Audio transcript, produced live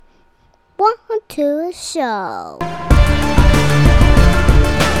to a show.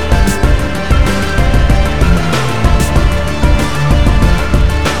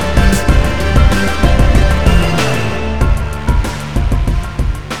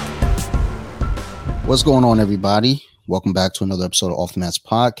 What's going on, everybody? Welcome back to another episode of Off the Mats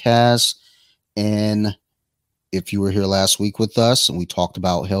Podcast. And if you were here last week with us and we talked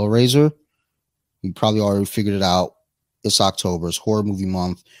about Hellraiser, you probably already figured it out. It's October. It's horror movie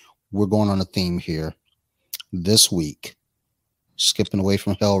month. We're going on a theme here this week. Skipping away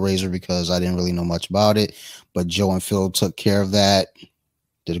from Hellraiser because I didn't really know much about it, but Joe and Phil took care of that.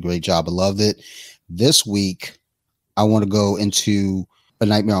 Did a great job. I loved it. This week, I want to go into A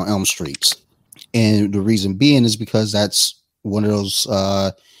Nightmare on Elm Street. And the reason being is because that's one of those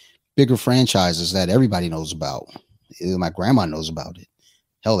bigger franchises that everybody knows about. My grandma knows about it.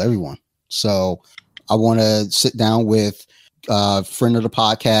 Hell, everyone. So I want to sit down with a friend of the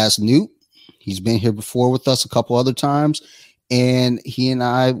podcast, Newt. He's been here before with us a couple other times. And he and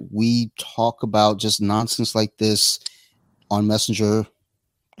I, we talk about just nonsense like this on Messenger,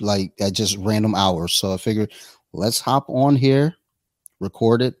 like at just random hours. So I figured let's hop on here,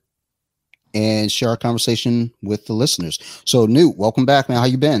 record it, and share our conversation with the listeners. So Newt, welcome back, man. How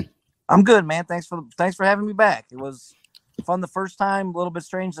you been? I'm good, man. Thanks for having me back. It was fun the first time, a little bit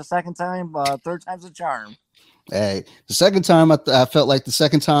strange the second time, third time's a charm. Hey, the second time I felt like the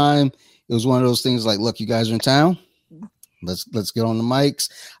second time it was one of those things like, look, you guys are in town. Let's get on the mics.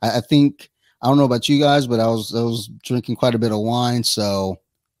 I think, I don't know about you guys, but I was drinking quite a bit of wine, so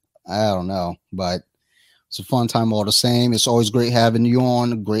I don't know, but it's a fun time all the same. It's always great having you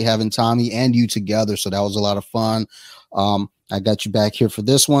on, great having Tommy and you together. So that was a lot of fun. I got you back here for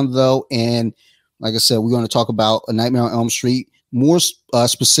this one, though. And like I said, we're going to talk about A Nightmare on Elm Street. More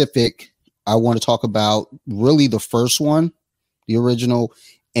specific, I want to talk about really the first one, the original,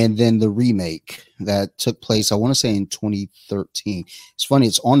 and then the remake that took place, I want to say in 2013. It's funny,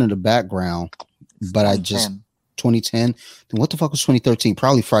 it's on in the background, but 2010. Then what the fuck was 2013?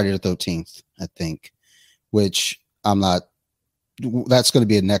 Probably Friday the 13th, I think. Which I'm not, that's going to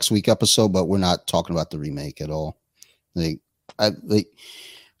be a next week episode, but we're not talking about the remake at all. I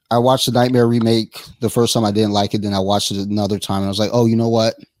watched the Nightmare remake the first time. I didn't like it. Then I watched it another time and I was like, oh, you know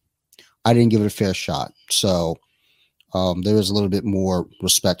what? I didn't give it a fair shot. So there is a little bit more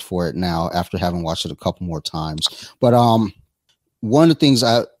respect for it now after having watched it a couple more times. But one of the things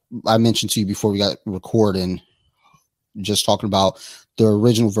I mentioned to you before we got recording, just talking about the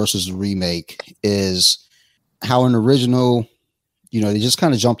original versus the remake, is how an original, they just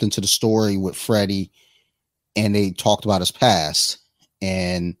kind of jumped into the story with Freddy and they talked about his past,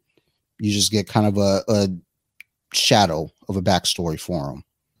 and you just get kind of a shadow of a backstory for him.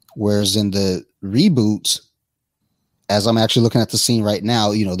 Whereas in the reboots, as I'm actually looking at the scene right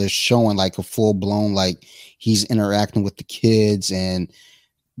now, they're showing like a full blown, like he's interacting with the kids, and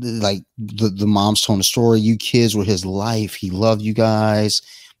like the mom's telling the story. You kids were his life. He loved you guys,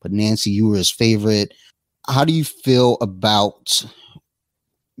 but Nancy, you were his favorite. How do you feel about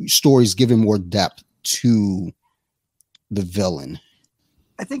stories giving more depth to the villain?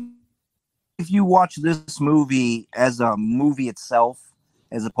 I think if you watch this movie as a movie itself,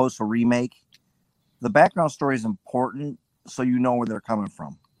 as opposed to a remake, the background story is important so you know where they're coming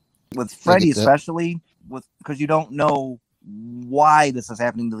from. With Freddy especially, because you don't know why this is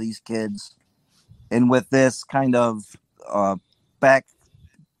happening to these kids, and with this kind of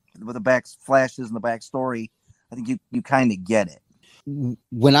with the back flashes and the backstory, I think you kind of get it.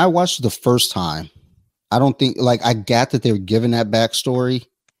 When I watched the first time, I don't think, like, I got that they were giving that backstory,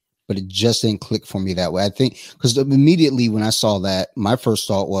 but it just didn't click for me that way. I think because immediately when I saw that, my first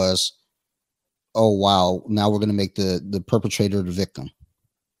thought was, oh wow, now we're going to make the perpetrator the victim.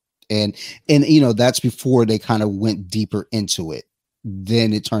 And that's before they kind of went deeper into it.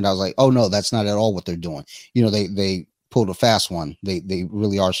 Then it turned out like, oh no, that's not at all what they're doing. They pulled a fast one. They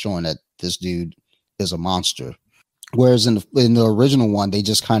really are showing that this dude is a monster. Whereas in the original one, they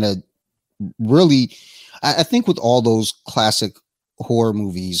just kind of really, I think with all those classic horror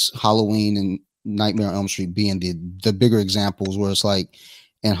movies, Halloween and Nightmare on Elm Street being the bigger examples, where it's like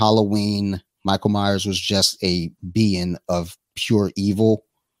in Halloween, Michael Myers was just a being of pure evil.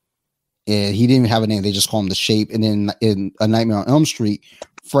 And he didn't even have a name. They just call him the Shape. And then in A Nightmare on Elm Street,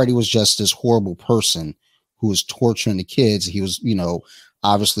 Freddy was just this horrible person who was torturing the kids. He was,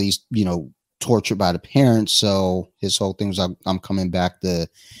 obviously, tortured by the parents. So his whole thing was, I'm coming back to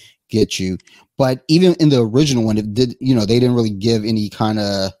get you. But even in the original one, it did, they didn't really give any kind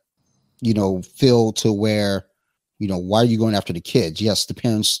of, feel to where, why are you going after the kids? Yes, the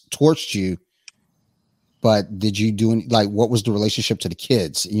parents torched you, But did you do any, like, what was the relationship to the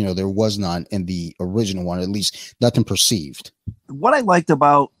kids? You know, there was none in the original one, at least nothing perceived. What I liked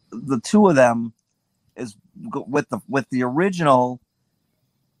about the two of them is with the original,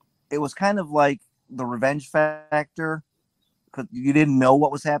 it was kind of like the revenge factor, because you didn't know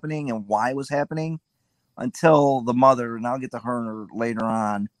what was happening and why it was happening until the mother, and I'll get to her later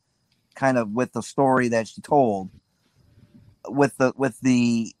on, kind of with the story that she told. With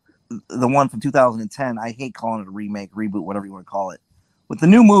the one from 2010, I hate calling it a remake, reboot, whatever you want to call it. With the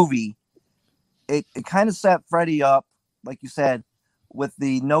new movie, it kind of set Freddy up, like you said, with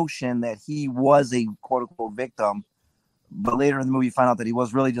the notion that he was a quote unquote victim, but later in the movie you find out that he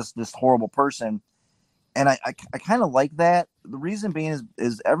was really just this horrible person. And I kind of like that. The reason being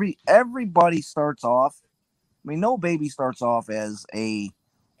is everybody starts off. I mean, no baby starts off as a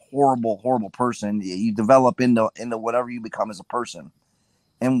horrible person. You develop into whatever you become as a person.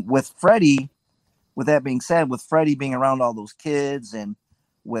 And with Freddy, with that being said, with Freddy being around all those kids and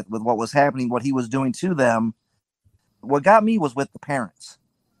with what was happening, what he was doing to them, what got me was with the parents.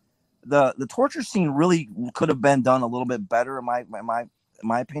 The torture scene really could have been done a little bit better in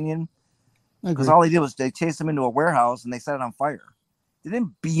my opinion. Because all they did was they chased him into a warehouse and they set it on fire. They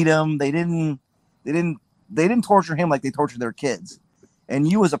didn't beat him. They didn't torture him like they tortured their kids. And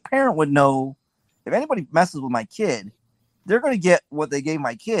you as a parent would know, if anybody messes with my kid, they're going to get what they gave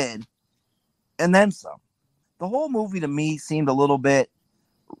my kid and then some. The whole movie to me seemed a little bit,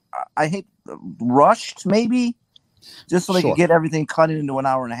 I hate, rushed maybe, just so they could get everything cut into an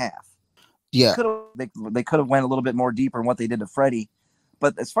hour and a half. Yeah. They could have went a little bit more deeper in what they did to Freddy.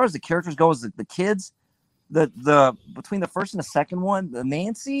 But as far as the characters go, as the kids, the between the first and the second one, the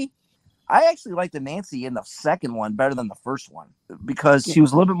Nancy, I actually like the Nancy in the second one better than the first one, because she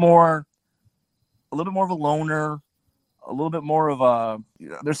was a little bit more of a loner, a little bit more of a,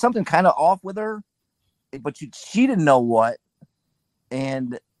 there's something kind of off with her, but she didn't know what,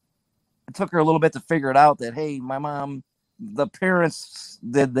 and it took her a little bit to figure it out that, hey, my mom, the parents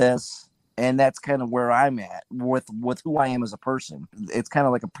did this. And that's kind of where I'm at with who I am as a person. It's kind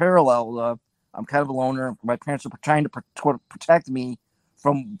of like a parallel. I'm kind of a loner. My parents were trying to protect me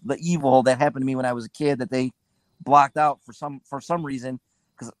from the evil that happened to me when I was a kid that they blocked out for some reason.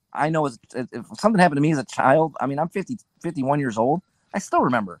 Because I know if something happened to me as a child, I mean, I'm 51 years old. I still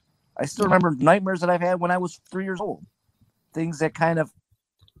remember. Nightmares that I've had when I was 3 years old. Things that kind of,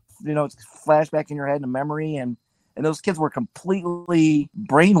 flash back in your head in a memory, and those kids were completely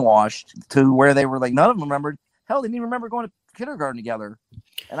brainwashed to where they were like, none of them remembered. Hell, they didn't even remember going to kindergarten together.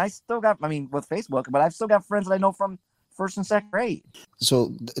 And I still got, with Facebook, but I've still got friends that I know from first and second grade.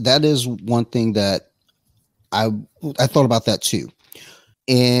 So that is one thing that I thought about that too.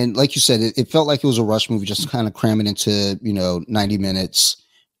 And like you said, it felt like it was a rush movie, just kind of cramming into, 90 minutes.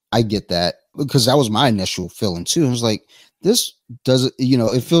 I get that, because that was my initial feeling too. I was like, this doesn't,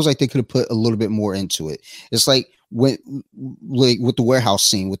 it feels like they could have put a little bit more into it. It's like with the warehouse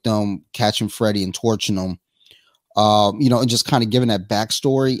scene with them catching Freddy and torching him, and just kind of giving that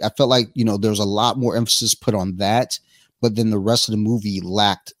backstory. I felt like, there's a lot more emphasis put on that, but then the rest of the movie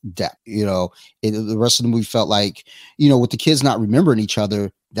lacked depth. The rest of the movie felt like, with the kids not remembering each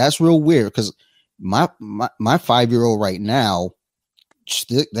other, that's real weird, because my 5-year-old right now,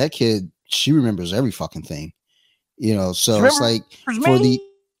 that kid, she remembers every fucking thing. So it's like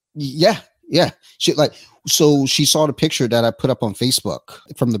so she saw the picture that I put up on Facebook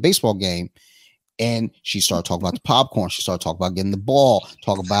from the baseball game, and she started talking about the popcorn. She started talking about getting the ball,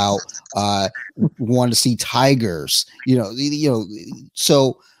 talk about wanting to see tigers,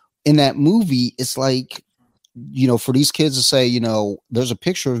 so in that movie, it's like, for these kids to say, there's a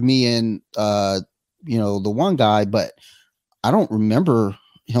picture of me and, the one guy, but I don't remember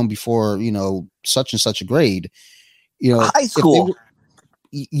him before, such and such a grade. High school.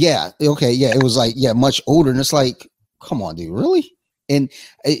 It was like, much older. And it's like, come on, dude, really? And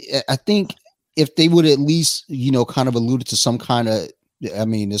I think if they would at least, kind of alluded to some kind of,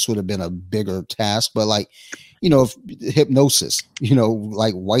 this would have been a bigger task, but like, if hypnosis,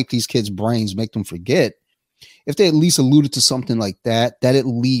 like wipe these kids' brains, make them forget. If they at least alluded to something like that, that at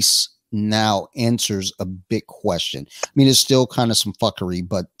least now answers a big question. It's still kind of some fuckery,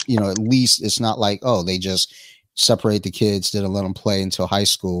 but, at least it's not like, oh, they just separate the kids, didn't let them play until high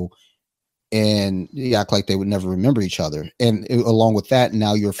school, and act like they would never remember each other. And along with that,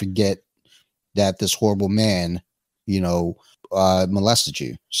 now you'll forget that this horrible man, molested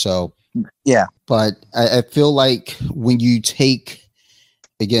you. So yeah, but I feel like when you take,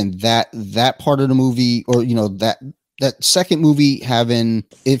 again, that part of the movie, or that second movie,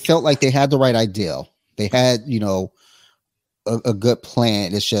 it felt like they had the right ideal. They had, a good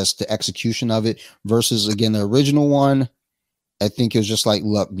plan. It's just the execution of it versus again the original one. I think it was just like,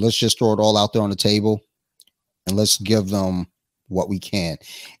 look, let's just throw it all out there on the table and let's give them what we can.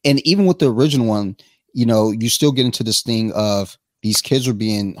 And even with the original one, you know, you still get into this thing of these kids are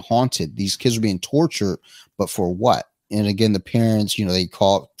being haunted, these kids are being tortured, but for what? And again, the parents, you know, they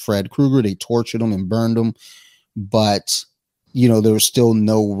caught Fred Krueger, they tortured him and burned him, but you know, there was still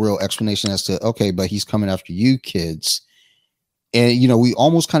no real explanation as to, okay, but he's coming after you kids. And you know, we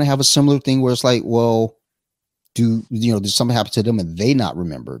almost kind of have a similar thing where it's like, well, did something happen to them and they not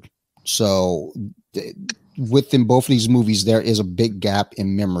remembered? So within both of these movies, there is a big gap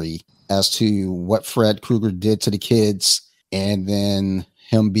in memory as to what Fred Krueger did to the kids and then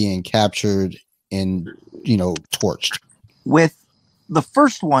him being captured and, you know, torched. With the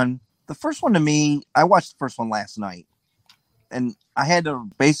first one to me, I watched the first one last night. And I had to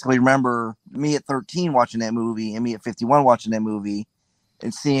basically remember me at 13 watching that movie and me at 51 watching that movie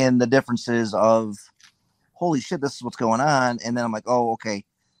and seeing the differences of, holy shit, this is what's going on. And then I'm like, oh, okay.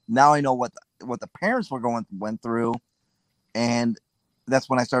 Now I know what the parents went through. And that's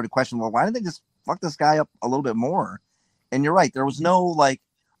when I started questioning, well, why didn't they just fuck this guy up a little bit more? And you're right. There was no like,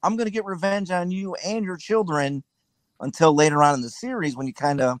 I'm going to get revenge on you and your children until later on in the series when you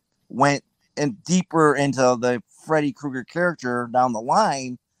kind of went and deeper into the Freddy Krueger character down the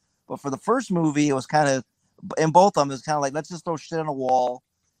line. But for the first movie, it was kind of, in both of them, it's kind of like, let's just throw shit on a wall,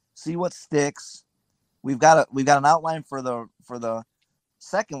 see what sticks. We've got an outline for the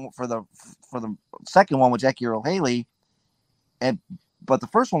second one with Jackie Earle Haley, but the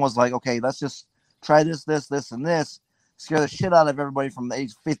first one was like, okay, let's just try this, and this, scare the shit out of everybody from the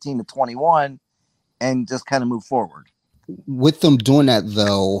age 15 to 21, and just kind of move forward. With them doing that,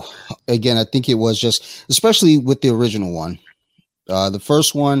 though, again, I think it was just, especially with the original one, the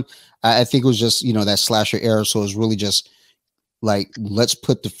first one, I think it was just, you know, that slasher era. So it was really just like, let's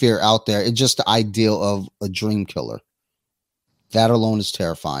put the fear out there. It's just the ideal of a dream killer. That alone is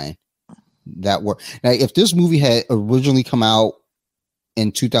terrifying. That work. Now, if this movie had originally come out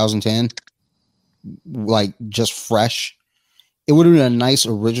in 2010, like just fresh, it would have been a nice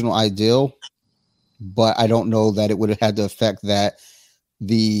original ideal. But I don't know that it would have had the effect that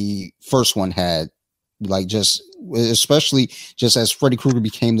the first one had, like just, especially just as Freddy Krueger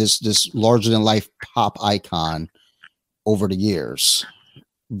became this larger than life pop icon over the years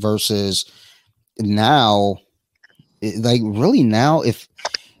versus now, like really now, if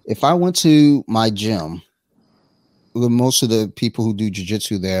I went to my gym with most of the people who do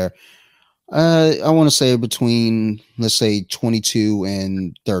jiu-jitsu there, I want to say between, let's say 22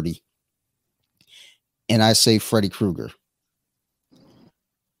 and 30. And I say Freddy Krueger,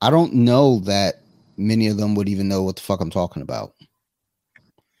 I don't know that many of them would even know what the fuck I'm talking about.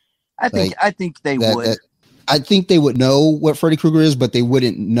 I think they would. I think they would know what Freddy Krueger is, but they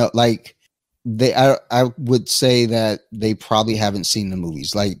wouldn't know. Like I would say that they probably haven't seen the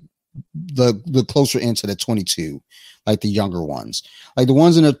movies. Like the closer into the 22, like the younger ones, like the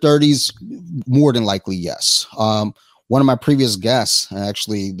ones in their 30s, more than likely, yes. One of my previous guests,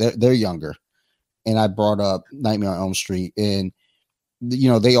 actually, they're younger. And I brought up Nightmare on Elm Street, and you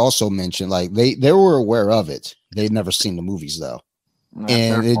know they also mentioned like they were aware of it. They'd never seen the movies though,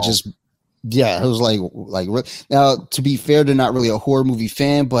 and it just it was like now to be fair, they're not really a horror movie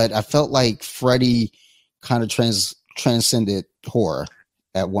fan, but I felt like Freddy kind of transcended horror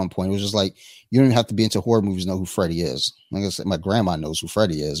at one point. It was just like you don't even have to be into horror movies to know who Freddy is. Like I said, my grandma knows who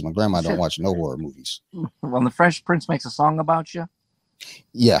Freddy is. My grandma don't watch no horror movies. When the Fresh Prince makes a song about you,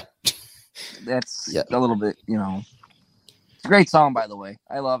 yeah. That's a little bit, you know. It's a great song, by the way.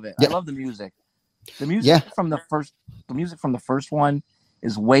 I love it. I love the music. The music from the first one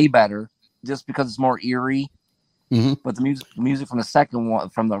is way better, just because it's more eerie. Mm-hmm. But the music from the second one,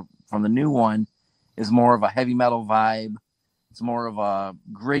 from the new one, is more of a heavy metal vibe. It's more of a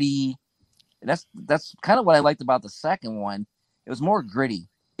gritty. And that's kind of what I liked about the second one. It was more gritty.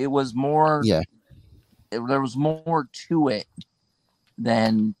 It was more. Yeah. There was more to it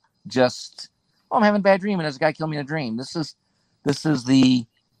than just, oh, I'm having a bad dream and there's a guy killing me in a dream. This is the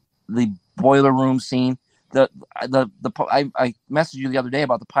boiler room scene. I messaged you the other day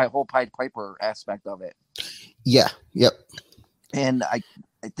about the whole Pied Piper aspect of it. Yeah. Yep. And I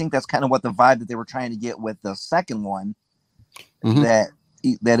think that's kind of what the vibe that they were trying to get with the second one. Mm-hmm.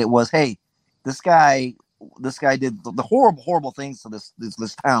 That it was, hey, this guy did the horrible things to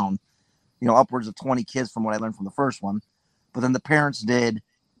this town. You know, upwards of 20 kids from what I learned from the first one. But then the parents did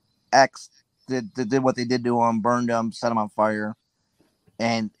did what they did to him, burned him, set him on fire.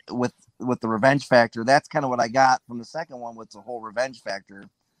 And with the revenge factor, that's kind of what I got from the second one, with the whole revenge factor,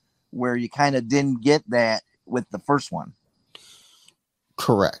 where you kind of didn't get that with the first one.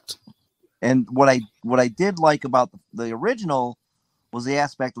 Correct. And what I did like about the original was the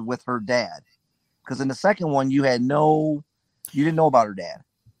aspect with her dad, because in the second one you didn't know about her dad.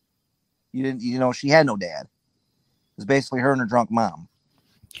 She had no dad. It was basically her and her drunk mom.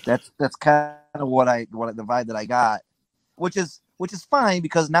 That's kind of what the vibe that I got, which is fine,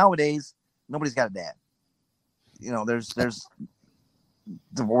 because nowadays nobody's got a dad. There's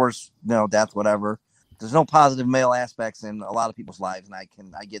divorce, death, whatever. There's no positive male aspects in a lot of people's lives, and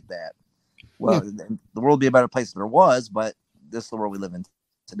I get that. Well, yeah. The world would be a better place if there was, but this is the world we live in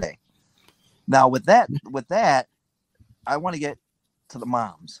today. Now, with that, I want to get to the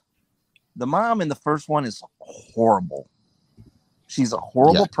moms. The mom in the first one is horrible. She's a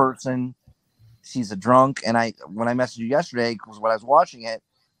horrible person. She's a drunk. And when I messaged you yesterday, because when I was watching it,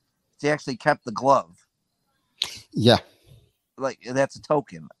 she actually kept the glove. Yeah. Like, that's a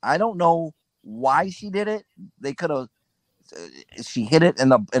token. I don't know why she did it. They could have. She hid it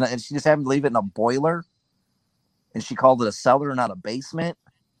and she just happened to leave it in a boiler, and she called it a cellar, not a basement.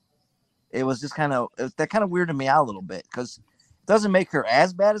 It was just that kind of weirded me out a little bit, because it doesn't make her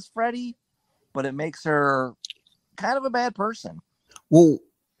as bad as Freddy, but it makes her kind of a bad person. Well,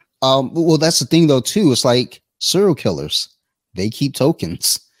 that's the thing though too. It's like serial killers; they keep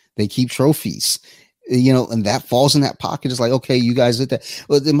tokens, they keep trophies, and that falls in that pocket. It's like, okay, you guys did that.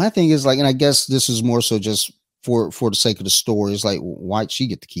 But my thing is like, and I guess this is more so just for the sake of the story, is like, why'd she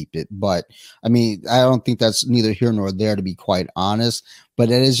get to keep it? But I mean, I don't think that's neither here nor there, to be quite honest. But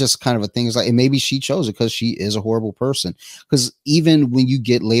it is just kind of a thing. It's like, and maybe she chose it because she is a horrible person. Because even when you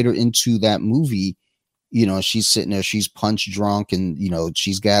get later into that movie, she's sitting there, she's punch drunk, and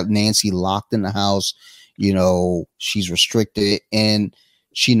she's got Nancy locked in the house. She's restricted, and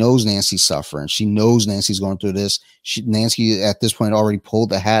she knows Nancy's suffering. She knows Nancy's going through this. Nancy at this point already pulled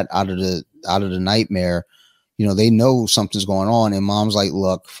the hat out of the nightmare. They know something's going on, and mom's like,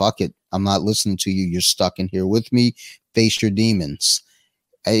 look, fuck it. I'm not listening to you. You're stuck in here with me. Face your demons.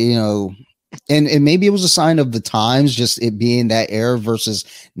 And maybe it was a sign of the times, just it being that era versus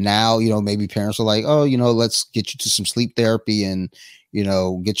now, maybe parents are like, oh, let's get you to some sleep therapy and,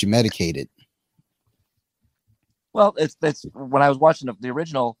 get you medicated. Well, it's when I was watching the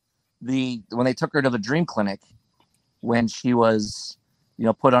original, when they took her to the dream clinic, when she was,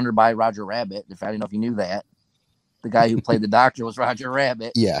 put under by Roger Rabbit. I don't know if you knew that. The guy who played the doctor was Roger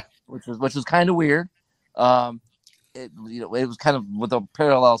Rabbit. Yeah, which was kind of weird. It was kind of with a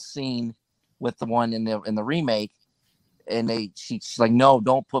parallel scene with the one in the remake, and she's like, no,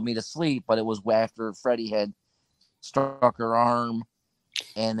 don't put me to sleep. But it was after Freddy had struck her arm,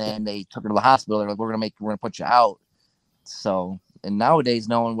 and then they took her to the hospital. They're like, we're gonna put you out. So, and nowadays,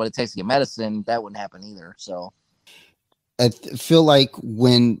 knowing what it takes to get medicine, that wouldn't happen either. So. I feel like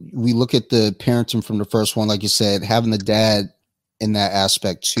when we look at the parenting from the first one, like you said, having the dad in that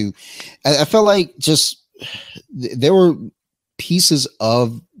aspect too, I felt like just there were pieces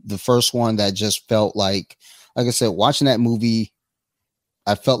of the first one that just felt like I said, watching that movie,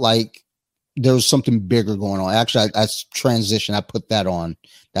 I felt like there was something bigger going on. Actually, I transitioned. I put that on.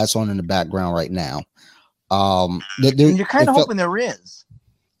 That's on in the background right now. You're kind of hoping there is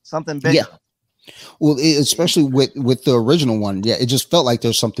something bigger. Yeah. Well, especially with the original one, it just felt like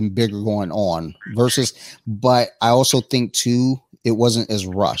there's something bigger going on but I also think too, it wasn't as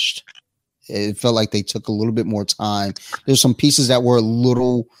rushed. It felt like they took a little bit more time. There's some pieces that were a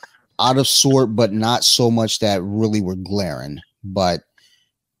little out of sort, but not so much that really were glaring, but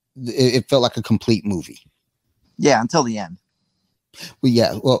it felt like a complete movie. Yeah, until the end.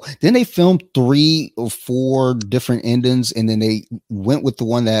 Well, then they filmed 3 or 4 different endings, and then they went with the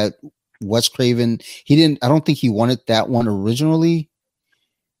one that Wes Craven, I don't think he wanted that one originally.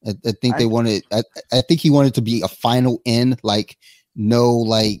 I think they wanted, I think he wanted to be a final end, like no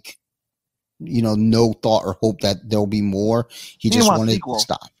thought or hope that there'll be more. He just wanted to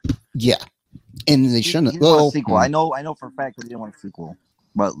stop. Yeah. And they shouldn't have. Well, sequel. I know for a fact that he didn't want a sequel,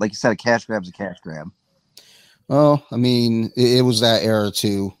 but like you said, a cash grab's a cash grab. Well, I mean, it was that era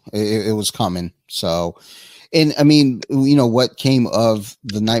too. It was coming. So, and I mean, what came of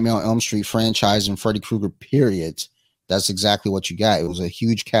the Nightmare on Elm Street franchise and Freddy Krueger period, that's exactly what you got. It was a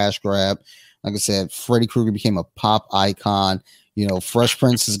huge cash grab. Like I said, Freddy Krueger became a pop icon. Fresh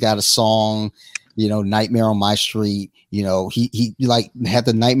Prince has got a song, Nightmare on My Street. He like had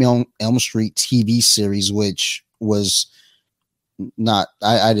the Nightmare on Elm Street TV series, which was not,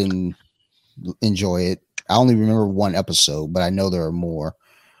 I didn't enjoy it. I only remember 1 episode, but I know there are more.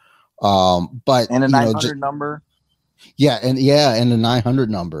 But and a 900 number. Yeah, and the 900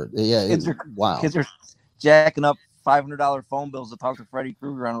 number. Yeah, wow. Kids are jacking up $500 phone bills to talk to Freddy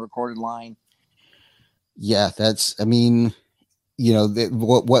Krueger on a recorded line. Yeah, that's. I mean, you know,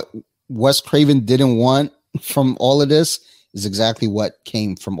 what Wes Craven didn't want from all of this is exactly what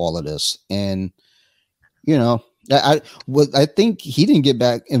came from all of this. And, you know, I think he didn't get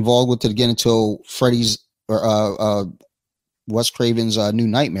back involved with it again until Freddy's or Wes Craven's New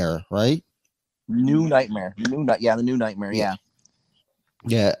Nightmare, right? New Nightmare. The New Nightmare, yeah.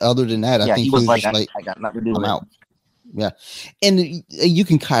 Yeah, other than that, I think he was like, just I got nothing to do I'm with it. out. Yeah. And you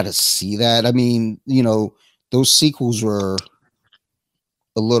can kind of see that. I mean, you know, those sequels were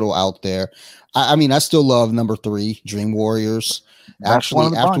a little out there. I mean, I still love number 3, Dream Warriors. That's one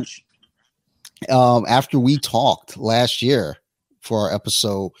of the bunch. After we talked last year for our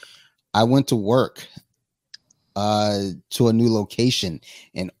episode, I went to work to a new location,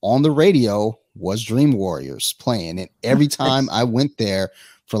 and on the radio was Dream Warriors playing. And every time I went there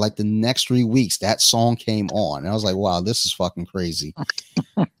for like the next 3 weeks, that song came on. And I was like, wow, this is fucking crazy.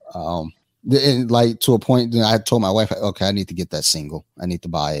 And like to a point, I told my wife, okay, I need to get that single. I need to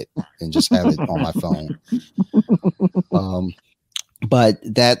buy it and just have it on my phone. But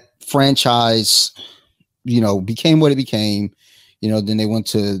that franchise, you know, became what it became. You know, then they went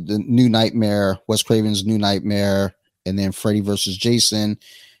to the New Nightmare, Wes Craven's New Nightmare, and then Freddy versus Jason.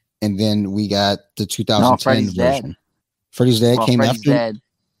 And then we got the 2010 Freddy's version. Dead. Freddy's Dead came Freddy's after. Dead.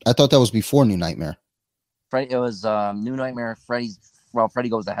 I thought that was before New Nightmare. It was New Nightmare. Freddy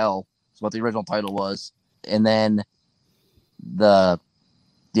Goes to Hell. That's what the original title was. And then the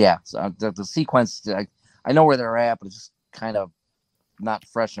sequence. I know where they're at, but it's just kind of not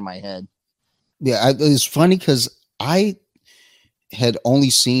fresh in my head. Yeah, it's funny because I had only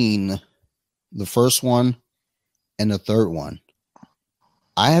seen the first one and the third one.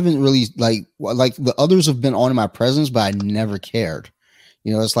 I haven't really like the others have been on in my presence, but I never cared.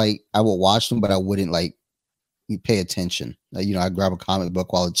 You know, it's like I would watch them, but I wouldn't like pay attention. You know, I grab a comic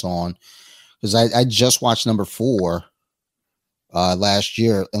book while it's on because I just watched number 4 last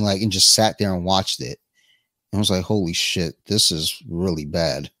year and just sat there and watched it. And I was like, holy shit, this is really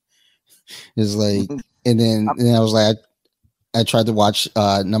bad. It's like, and then I was like, I tried to watch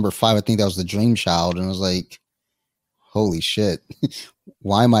number 5. I think that was The Dream Child, and I was like, holy shit,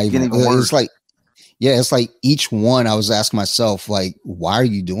 why am I even? It's like, yeah, it's like each one I was asking myself, like, why are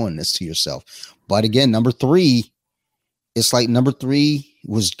you doing this to yourself? But again, number 3, it's like number 3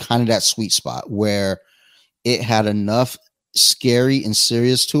 was kind of that sweet spot where it had enough scary and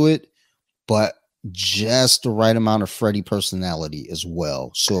serious to it, but just the right amount of Freddy personality as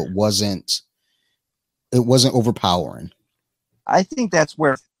well. So it wasn't overpowering. I think that's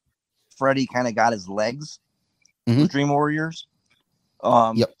where Freddy kind of got his legs with Dream Warriors.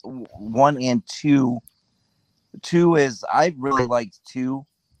 1 and 2. 2 is, I really liked 2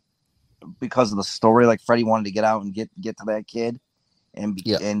 because of the story. Like Freddy wanted to get out and get to that kid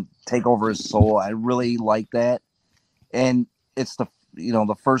and take over his soul. I really like that. And it's the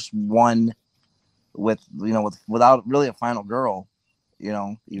first one without really a final girl,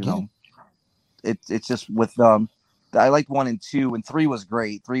 it's just with I liked 1 and 2, and 3 was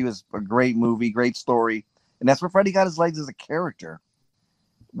great. 3 was a great movie, great story, and that's where Freddy got his legs as a character.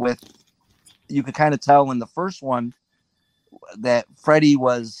 You could kind of tell in the first one that Freddy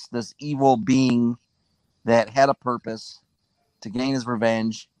was this evil being that had a purpose to gain his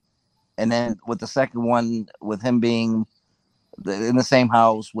revenge, and then with the second one, with him being in the same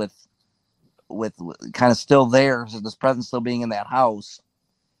house with kind of still there, so this presence still being in that house,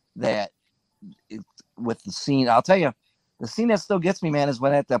 with the scene, I'll tell you, the scene that still gets me, man, is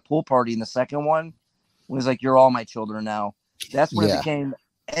when at that pool party in the second one, when he's like, "You're all my children now." That's when it became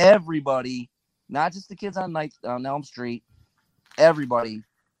everybody, not just the kids on Elm Street. Everybody,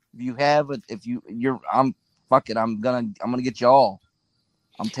 I'm gonna get you all.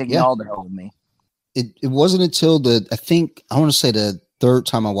 I'm taking y'all to hell with me. It wasn't until I think I want to say the third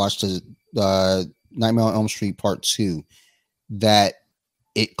time I watched the Nightmare on Elm Street Part 2 that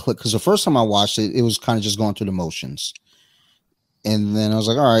it clicked, because the first time I watched it, it was kind of just going through the motions, and then I was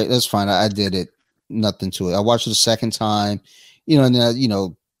like, all right, that's fine. I did it, nothing to it. I watched it the second time, and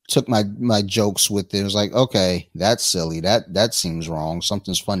then took my jokes with it. It was like, okay, that's silly. That seems wrong.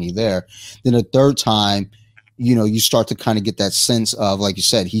 Something's funny there. Then the third time, you start to kind of get that sense of, like you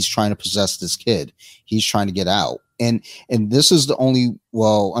said, he's trying to possess this kid. He's trying to get out. And this is the only,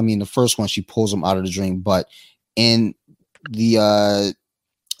 the first one, she pulls him out of the dream, but in the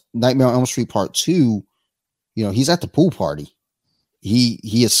Nightmare on Elm Street Part 2, he's at the pool party. He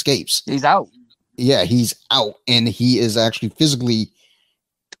escapes. He's out. Yeah, he's out, and he is actually physically,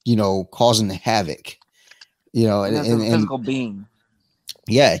 causing havoc. And a physical being.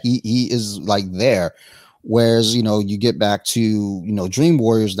 Yeah, he is like there. Whereas, you get back to, Dream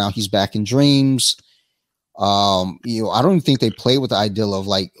Warriors, now he's back in dreams. I don't even think they played with the ideal of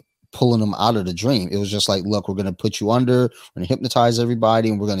like pulling them out of the dream. It was just like, look, we're gonna put you under, we're gonna hypnotize everybody,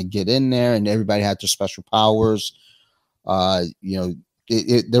 and we're gonna get in there, and everybody had their special powers.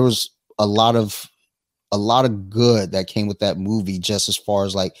 There was a lot of good that came with that movie, just as far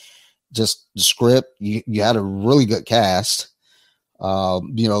as like just the script. You had a really good cast.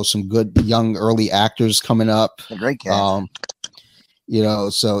 Some good young early actors coming up. A great cast.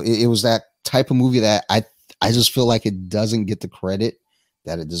 So it was that type of movie that I just feel like it doesn't get the credit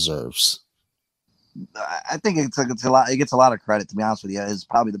that it deserves. I think it gets a lot of credit, to be honest with you. It's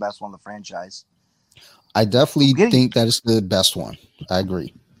probably the best one of the franchise. I definitely think that it's the best one. I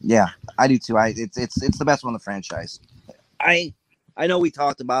agree. Yeah, I do too. It's the best one in the franchise. I know we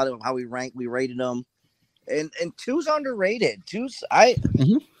talked about it, how we rated them, and two's underrated. Two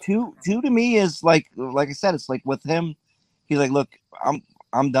to me is like I said, it's like with him, he's like, look,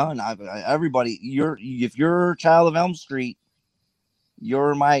 I'm done. Everybody, if you're a child of Elm Street,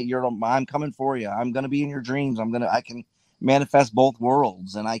 I'm coming for you. I'm gonna be in your dreams. I can manifest both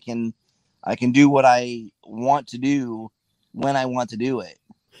worlds, and I can do what I want to do when I want to do it.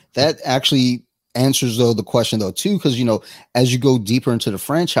 That actually answers the question though too, because as you go deeper into the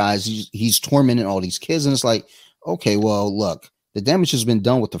franchise, he's tormenting all these kids, and it's like, okay, well, look, the damage has been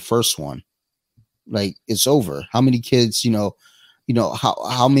done with the first one. Like, it's over. How many kids,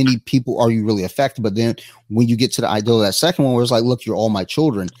 how many people are you really affected? But then when you get to the idea of that second one, where it's like, look, you're all my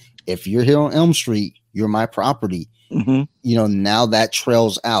children. If you're here on Elm Street, you're my property. Mm-hmm. Now that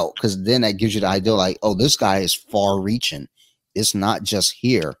trails out, because then that gives you the idea like, oh, this guy is far reaching. It's not just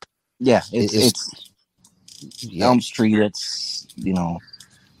here. Yeah, it's Elm Street. It's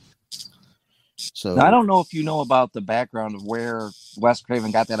So now, I don't know if you know about the background of where Wes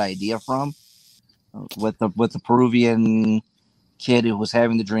Craven got that idea from, with the Peruvian kid who was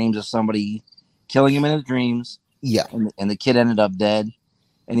having the dreams of somebody killing him in his dreams. Yeah, and the kid ended up dead,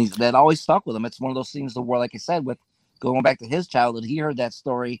 and that always stuck with him. It's one of those things where, like I said, with going back to his childhood, he heard that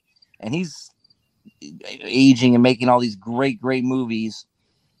story, and he's aging and making all these great movies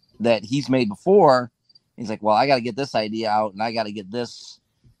that he's made before. He's like, well, I got to get this idea out, and I got to get this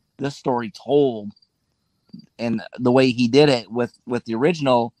story told. And the way he did it with the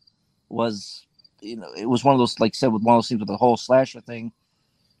original was, it was one of those, like I said, with one of those things with the whole slasher thing,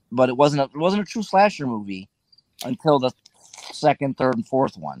 but it wasn't a true slasher movie until the second, third, and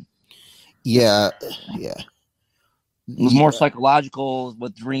fourth one. Yeah. It was more psychological,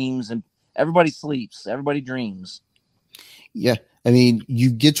 with dreams, and everybody sleeps, everybody dreams. Yeah. I mean,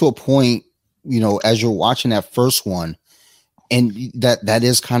 you get to a point, as you're watching that first one, and that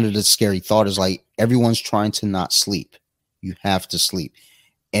is kind of the scary thought, is like, everyone's trying to not sleep. You have to sleep.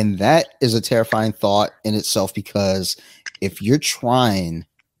 And that is a terrifying thought in itself, because if you're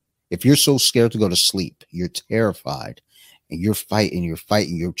so scared to go to sleep, you're terrified, and you're fighting,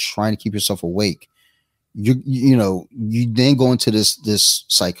 you're trying to keep yourself awake. You then go into this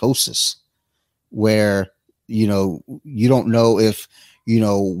psychosis where, you don't know if,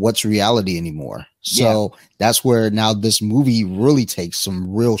 what's reality anymore. So that's where now this movie really takes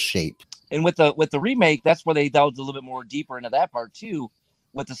some real shape. And with the remake, that's where they delved a little bit more deeper into that part too,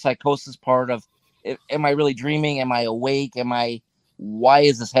 with the psychosis part of, am I really dreaming? Am I awake? Why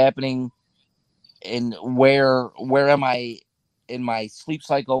is this happening? And where am I in my sleep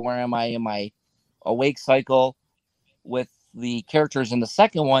cycle? Where am I in my awake cycle? With the characters in the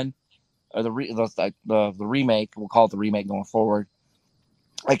second one, or the remake, we'll call it the remake going forward.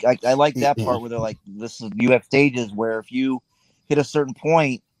 I like that part where they're like, you have stages where if you hit a certain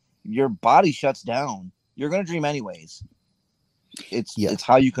point, your body shuts down. You're going to dream anyways. It's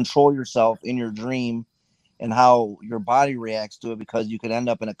how you control yourself in your dream, and how your body reacts to it, because you could end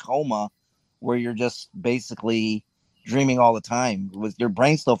up in a coma where you're just basically dreaming all the time with your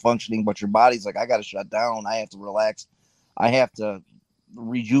brain still functioning, but your body's like, I got to shut down. I have to relax. I have to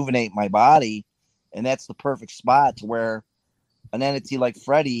rejuvenate my body. And that's the perfect spot to where an entity like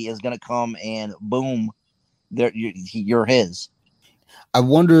Freddy is going to come and boom, you're his. I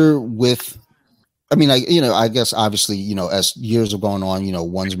wonder I guess obviously, as years have gone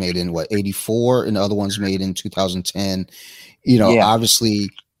on, one's made in 84 and the other one's made in 2010. Obviously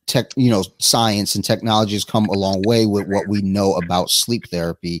science and technology has come a long way with what we know about sleep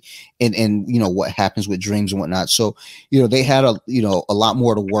therapy and what happens with dreams and whatnot. So, they had a lot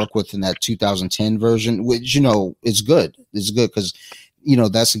more to work with in that 2010 version, which, is good. It's good because,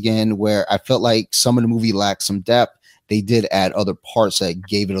 that's again where I felt like some of the movie lacked some depth. They did add other parts that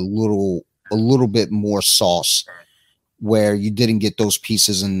gave it a little bit more sauce, where you didn't get those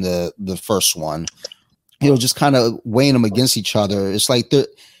pieces in the first one. Just kind of weighing them against each other. It's like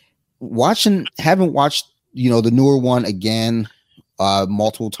haven't watched the newer one again,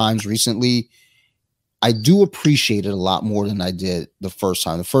 multiple times recently, I do appreciate it a lot more than I did the first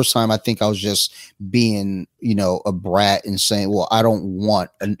time. The first time, I think I was just being, a brat and saying, well, I don't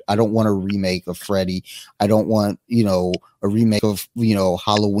want a remake of Freddy. I don't want, a remake of,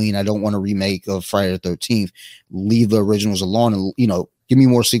 Halloween. I don't want a remake of Friday the 13th. Leave the originals alone and, give me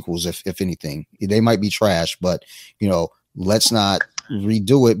more sequels if anything. They might be trash, but, let's not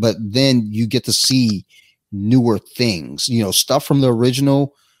redo it. But then you get to see newer things, stuff from the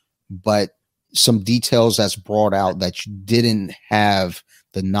original, but some details that's brought out that you didn't have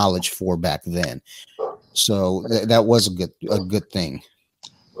the knowledge for back then. So that was a good thing.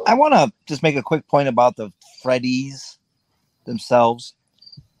 I want to just make a quick point about the Freddy's themselves.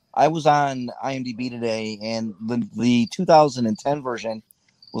 I was on IMDb today, and the 2010 version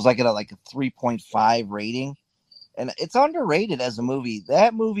was like at a 3.5 rating, and it's underrated as a movie.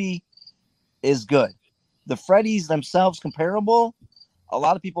 That movie is good. The Freddy's themselves comparable. A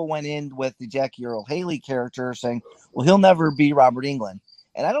lot of people went in with the Jackie Earle Haley character saying, well, he'll never be Robert Englund.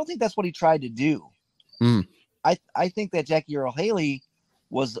 And I don't think that's what he tried to do. I think that Jackie Earle Haley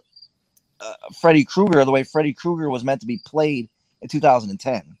was Freddy Krueger the way Freddy Krueger was meant to be played in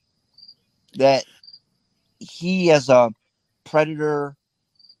 2010. That he, as a predator,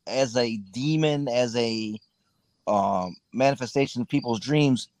 as a demon, as a manifestation of people's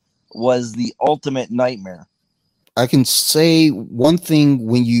dreams, was the ultimate nightmare. I can say one thing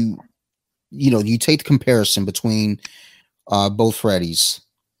when you take the comparison between both Freddys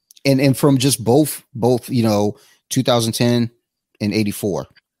and from just both 2010 and 84.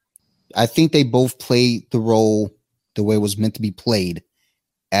 I think they both played the role the way it was meant to be played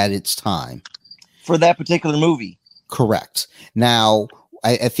at its time. For that particular movie. Correct. Now,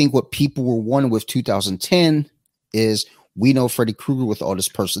 I think what people were wanting with 2010 is we know Freddy Krueger with all this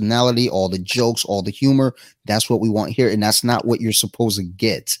personality, all the jokes, all the humor. That's what we want here. And that's not what you're supposed to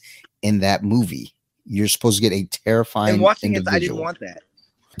get in that movie. You're supposed to get a terrifying and watching individual. It, I didn't want that.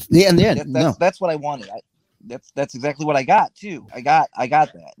 Yeah, that's what I wanted. That's exactly what I got too. I got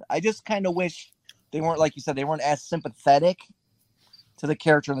that. I just kind of wish they weren't, like you said, they weren't as sympathetic to the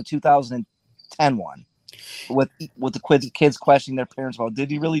character in the 2010 one. With the kids questioning their parents about,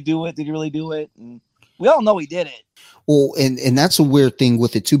 did he really do it? Did he really do it? And we all know he did it. Well, and that's a weird thing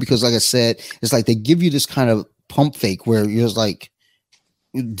with it too, because like I said, it's like they give you this kind of pump fake where you're just like,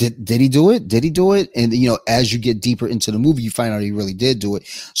 did he do it? Did he do it? And as you get deeper into the movie, you find out he really did do it.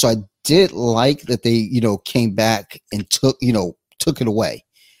 So I did like that they, came back and took it away.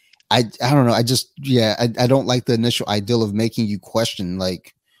 I don't know. I don't like the initial ideal of making you question,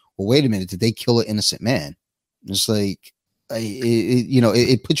 like, well, wait a minute, did they kill an innocent man? It's like,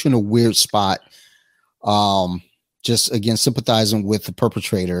 it puts you in a weird spot. Just again, sympathizing with the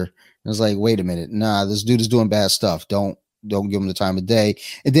perpetrator. It's like, wait a minute, nah, this dude is doing bad stuff. Don't give him the time of day.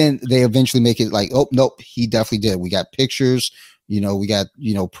 And then they eventually make it like, oh nope, he definitely did. We got pictures, we got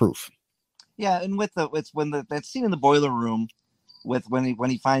proof. Yeah, and that scene in the boiler room with when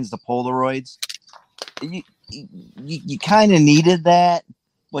he finds the Polaroids, you kind of needed that,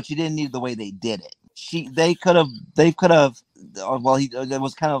 but you didn't need the way they did it. They could have. Well, it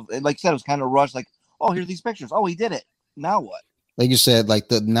was kind of, like you said, it was kind of rushed. Like, oh, here's these pictures. Oh, he did it. Now what? Like you said, like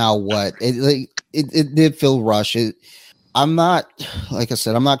the now what? It did feel rushed. I'm not, like I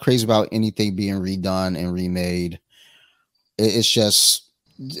said, I'm not crazy about anything being redone and remade. It's just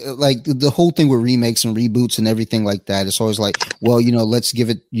like the whole thing with remakes and reboots and everything like that. It's always like, well, let's give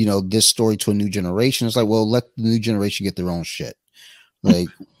it, this story to a new generation. It's like, well, let the new generation get their own shit. Like,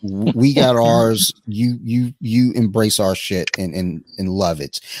 we got ours. You embrace our shit and love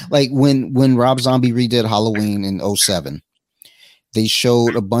it. Like when Rob Zombie redid Halloween in 2007, they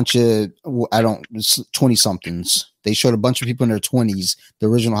showed a bunch of 20 somethings. They showed a bunch of people in their 20s the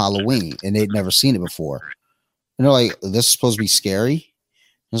original Halloween, and they'd never seen it before. And they're like, "This is supposed to be scary."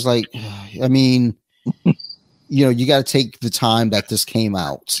 It's like, I mean, you got to take the time that this came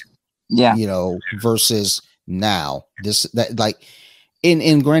out. Yeah. Versus now.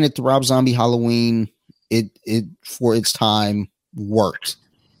 And granted, the Rob Zombie Halloween, it for its time worked.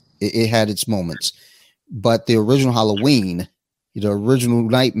 It had its moments, but the original Halloween, the original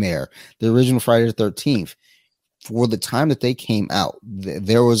Nightmare, the original Friday the 13th, for the time that they came out,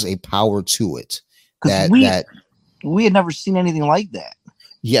 there was a power to it. We had never seen anything like that.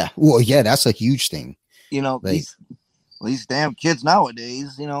 Yeah, well, yeah, that's a huge thing. These damn kids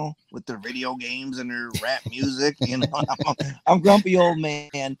nowadays, with their video games and their rap music, I'm grumpy old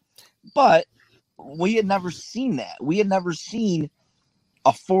man. But we had never seen that. We had never seen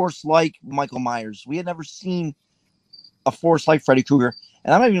a force like Michael Myers. We had never seen a force like Freddy Krueger.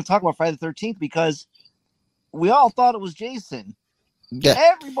 And I'm not even going to talk about Friday the 13th because we all thought it was Jason. Yeah.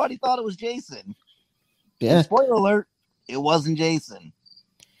 Everybody thought it was Jason. Yeah. And spoiler alert, it wasn't Jason.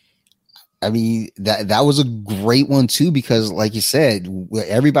 I mean, that was a great one too, because like you said,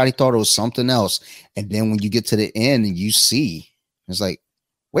 everybody thought it was something else. And then when you get to the end and you see, it's like,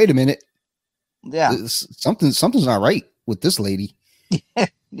 wait a minute. Yeah. Something's not right with this lady.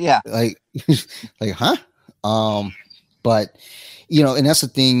 Yeah. Like, huh? But and that's the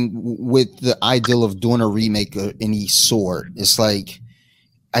thing with the ideal of doing a remake of any sort. It's like,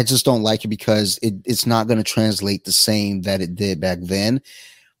 I just don't like it because it's not going to translate the same that it did back then.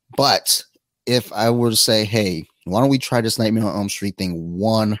 But if I were to say, hey, why don't we try this Nightmare on Elm Street thing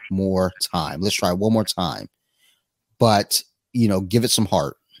one more time? Let's try one more time. But, give it some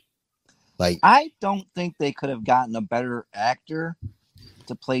heart. Like, I don't think they could have gotten a better actor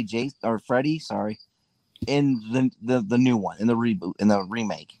to play Jason or Freddy, in the new one, in the reboot, in the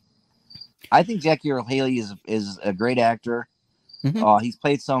remake. I think Jackie Earle Haley is a great actor. Mm-hmm. He's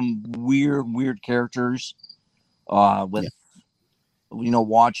played some weird characters with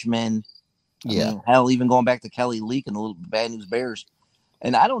Watchmen. I mean, hell, even going back to Kelly Leak and the Little Bad News Bears.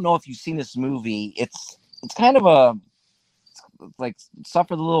 And I don't know if you've seen this movie. It's kind of like Stuff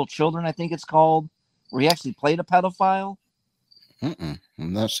for the Little Children, I think it's called, where he actually played a pedophile. I'm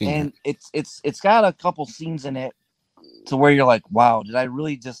not seeing and it's got a couple scenes in it to where you're like, wow, did I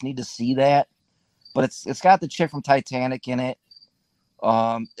really just need to see that? But it's got the chick from Titanic in it.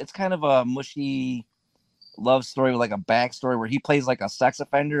 It's kind of a mushy love story with like a backstory where he plays like a sex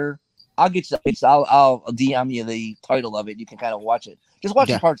offender. I'll DM you the title of it. You can kind of watch it. Just watch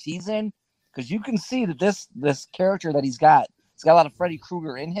the parts he's in, because you can see that this character that he's got a lot of Freddy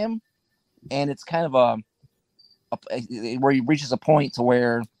Krueger in him, and it's kind of where he reaches a point to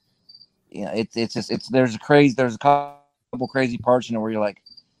where there's a couple crazy parts in it where you're like,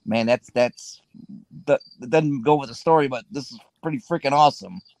 man, that doesn't go with the story, but this is pretty freaking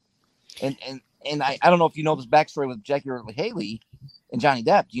awesome. And I don't know if you know this backstory with Jackie Earle Haley and Johnny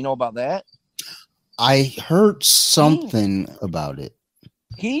Depp. Do you know about that? I heard something about it.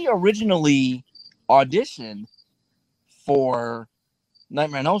 He originally auditioned for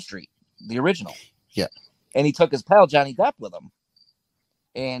Nightmare on Elm Street, the original. Yeah. And he took his pal Johnny Depp with him.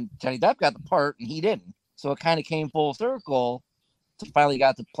 And Johnny Depp got the part and he didn't. So it kind of came full circle to finally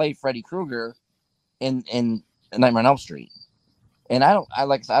got to play Freddy Krueger in Nightmare on Elm Street. And I don't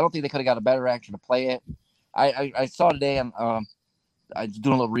think they could have got a better actor to play it. I saw today, I was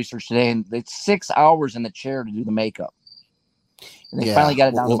doing a little research today, and it's 6 hours in the chair to do the makeup. And they finally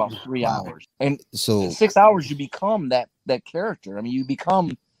got it down to about 3 hours. And so in 6 hours, you become that character. I mean,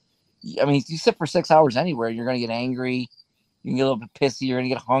 you sit for 6 hours anywhere, you're going to get angry. You can get a little bit pissy. You're going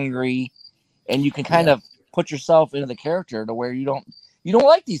to get hungry. And you can kind of put yourself into the character to where you don't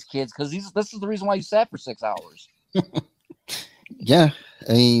like these kids, because this is the reason why you sat for 6 hours. Yeah.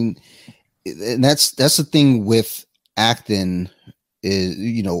 I mean, and that's the thing with acting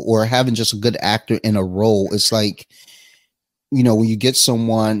is, or having just a good actor in a role. It's like, when you get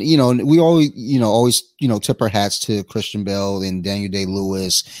someone, we always tip our hats to Christian Bale and Daniel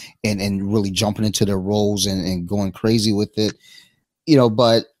Day-Lewis and really jumping into their roles and going crazy with it,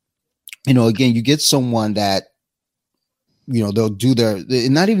 but, again, you get someone that, they'll do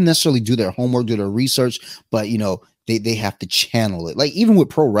not even necessarily do their homework, do their research, but, they have to channel it. Like even with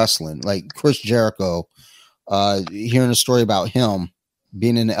pro wrestling, like Chris Jericho, hearing a story about him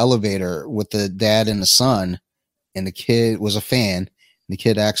being in the elevator with the dad and the son, and the kid was a fan. And the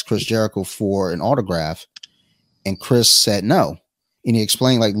kid asked Chris Jericho for an autograph, and Chris said no. And he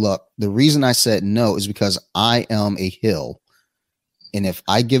explained, like, look, the reason I said no is because I am a heel. And if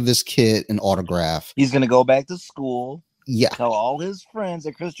I give this kid an autograph, he's going to go back to school. Yeah. Tell all his friends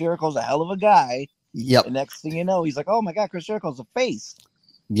that Chris Jericho's a hell of a guy. Yep. The next thing you know, he's like, oh my God, Chris Jericho's a face.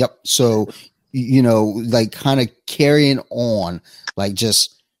 Yep. So, like kind of carrying on, like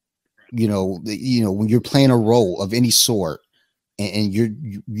just, when you're playing a role of any sort and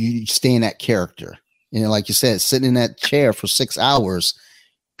you stay in that character, like you said, sitting in that chair for 6 hours,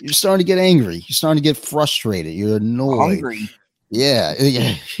 you're starting to get angry. You're starting to get frustrated. You're annoyed. Hungry. Yeah.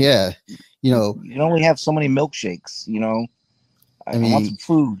 You only have so many milkshakes, I want some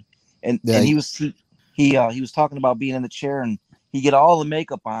food. And he was talking about being in the chair and he get all the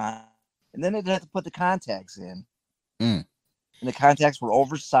makeup on, and then they had to put the contacts in. And the contacts were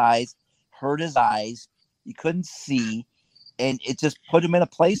oversized, hurt his eyes. You couldn't see, and it just put him in a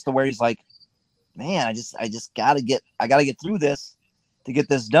place to where he's like, man, I just gotta get through this to get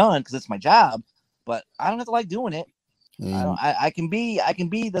this done, because it's my job, but I don't have to like doing it. I can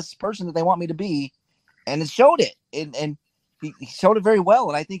be this person that they want me to be, and it showed it, and he showed it very well,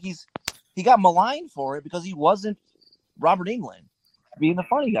 and I think he's he got maligned for it because he wasn't Robert Englund being the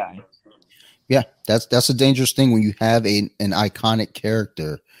funny guy. Yeah, that's a dangerous thing when you have an iconic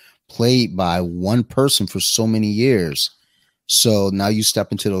character played by one person for so many years. So now you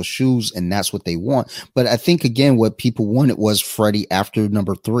step into those shoes, and that's what they want. But I think again, what people wanted was Freddy after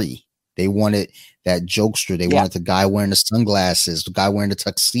number 3. They wanted that jokester. They wanted the guy wearing the sunglasses, the guy wearing the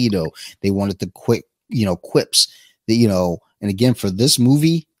tuxedo. They wanted the quick, quips. That, and again, for this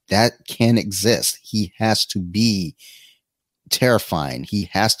movie, that can't exist. He has to be terrifying. He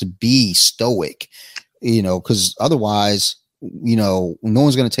has to be stoic, because otherwise, no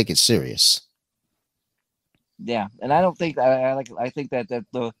one's going to take it serious. Yeah, and I don't think that I think that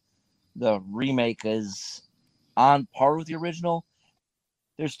the remake is on par with the original.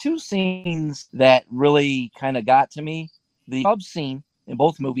 There's 2 scenes that really kind of got to me. The tub scene in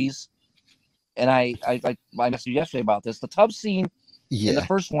both movies, and I messaged you yesterday about this. The tub scene in the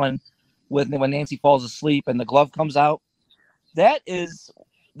first one, when Nancy falls asleep and the glove comes out, that is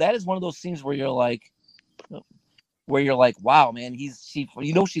one of those scenes where you're like, wow, man, she's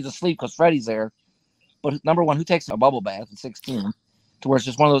asleep because Freddy's there. But number one, who takes a bubble bath at 16? To where it's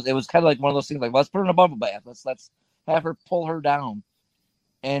just one of those. It was kind of like one of those things. Like, let's put her in a bubble bath. Let's have her pull her down.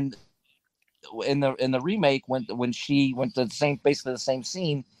 And in the remake, when she went to basically the same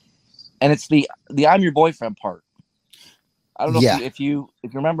scene, and it's the I'm your boyfriend part. I don't know if you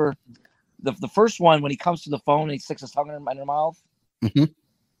remember the first one when he comes to the phone and he sticks his tongue in her mouth. Mm-hmm.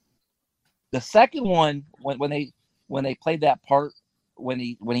 The second one when they played that part when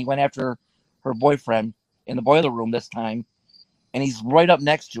he went after her boyfriend in the boiler room this time, and he's right up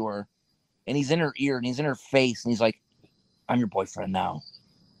next to her, and he's in her ear and he's in her face, and he's like, "I'm your boyfriend now."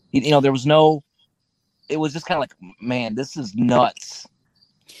 There was no. It was just kind of like, man, this is nuts.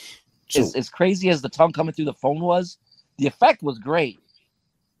 So, as crazy as the tongue coming through the phone was, the effect was great,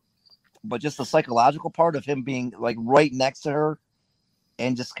 but just the psychological part of him being like right next to her,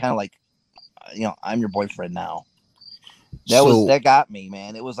 and just kind of like, I'm your boyfriend now. That got me,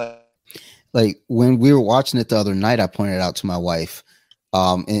 man. It was like when we were watching it the other night, I pointed out to my wife,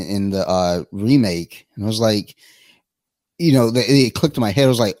 in the remake, and I was like, it clicked in my head. I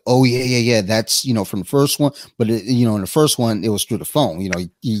was like, oh yeah, that's from the first one. But in the first one, it was through the phone.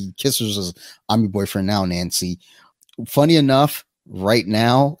 He kisses her, says, "I'm your boyfriend now, Nancy." Funny enough, right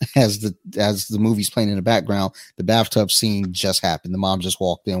now, as the movie's playing in the background, the bathtub scene just happened. The mom just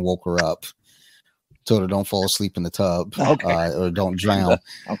walked in, woke her up, told her don't fall asleep in the tub, or don't drown.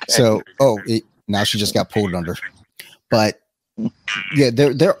 Okay. So, now she just got pulled under. But yeah,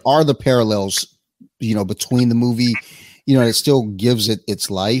 there are the parallels, between the movie. It still gives it its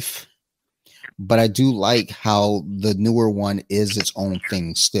life, but I do like how the newer one is its own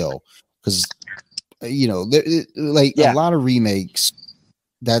thing still, because a lot of remakes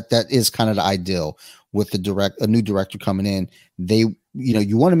that is kind of the ideal with a new director coming in. They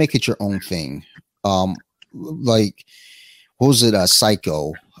you want to make it your own thing. Like, what was it?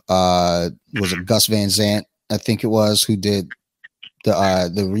 Psycho. Was it Gus Van Sant? I think it was, who did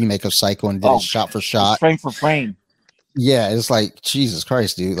the remake of Psycho and did it shot for shot, frame for frame. Yeah, it's like, Jesus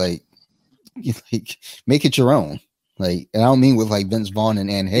Christ, dude. Like make it your own. Like, and I don't mean with like Vince Vaughn and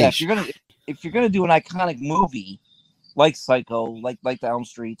Anne Heche. Yeah, if you're gonna do an iconic movie like Psycho, like the Elm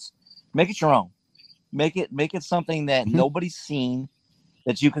Streets, make it your own. Make it something that nobody's seen,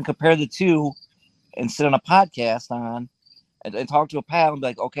 that you can compare the two and sit on a podcast on and talk to a pal and be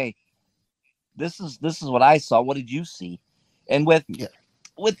like, okay, this is what I saw. What did you see? And with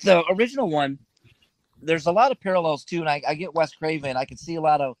the original one, there's a lot of parallels too, and I get Wes Craven. I can see a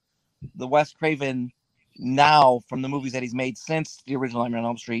lot of the Wes Craven now from the movies that he's made since the original Nightmare on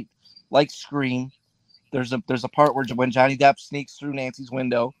Elm Street, like Scream. There's a part where when Johnny Depp sneaks through Nancy's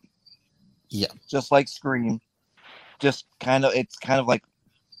window, just like Scream, it's kind of like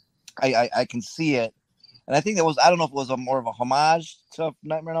I can see it, and I think I don't know if it was more of a homage to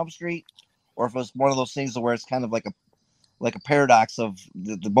Nightmare on Elm Street, or if it was one of those things where it's kind of like a paradox of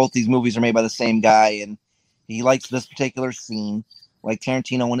both these movies are made by the same guy, and he likes this particular scene, like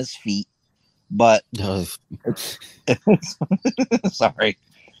Tarantino and his feet. But sorry,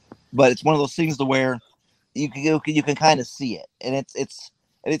 but it's one of those things to where you can kind of see it, and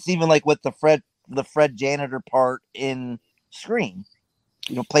it's even like with the Fred janitor part in Scream,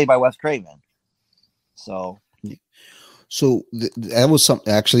 played by Wes Craven. So that was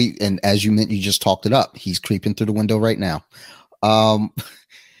something actually, and as you meant, you just talked it up. He's creeping through the window right now.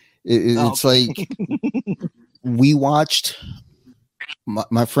 It's like we watched,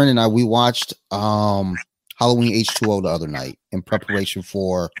 my friend and I, we watched Halloween H2O the other night in preparation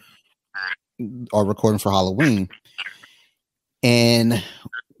for our recording for Halloween, and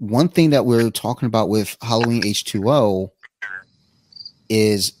one thing that we're talking about with Halloween H2O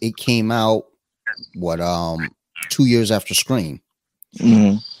is it came out 2 years after Scream.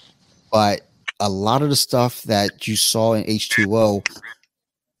 Mm-hmm. But a lot of the stuff that you saw in H2O,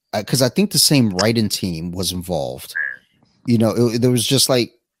 because I think the same writing team was involved. There was just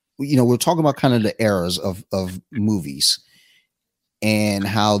like, we're talking about kind of the eras of movies and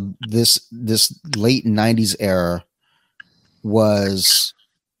how this late 90s era was,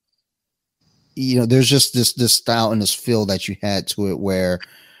 there's just this style and this feel that you had to it where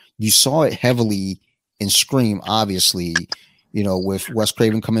you saw it heavily in Scream, obviously, with Wes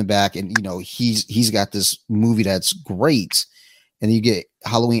Craven coming back, and he's got this movie that's great, and then you get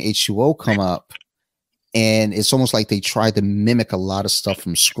Halloween H2O come up, and it's almost like they tried to mimic a lot of stuff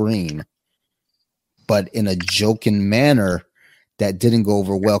from Scream, but in a joking manner that didn't go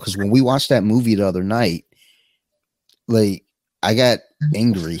over well. Because when we watched that movie the other night, like, I got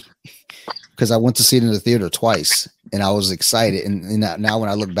angry because I went to see it in the theater twice, and I was excited, and now when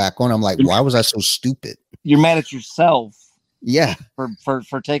I look back on it, I'm like, why was I so stupid? You're mad at yourself. Yeah.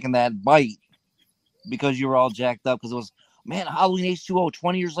 For taking that bite because you were all jacked up because it was, man, Halloween H2O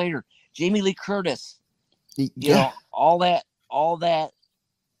 20 years later, Jamie Lee Curtis, all that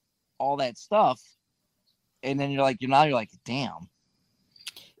stuff, and then you're like, damn,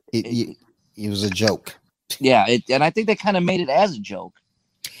 it was a joke. Yeah, and I think they kind of made it as a joke.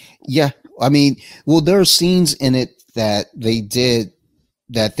 Yeah, I mean, well, there are scenes in it that they did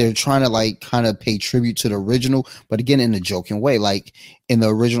that they're trying to like kind of pay tribute to the original, but again, in a joking way. Like in the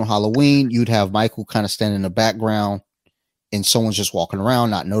original Halloween, you'd have Michael kind of standing in the background and someone's just walking around,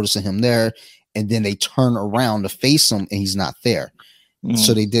 not noticing him there. And then they turn around to face him and he's not there. Mm-hmm.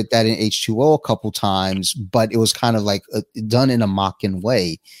 So they did that in H2O a couple times, but it was kind of like done in a mocking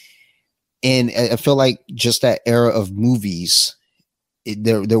way. And I feel like just that era of movies,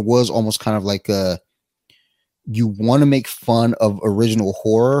 there was almost kind of like you want to make fun of original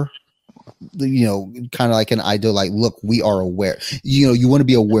horror, kind of like an idea, like, look, we are aware, you want to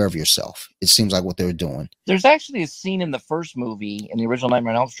be aware of yourself. It seems like what they were doing. There's actually a scene in the first movie, in the original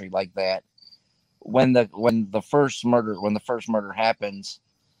Nightmare on Elm Street, like that, when the first murder happens,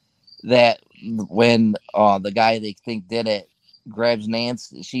 that when the guy they think did it grabs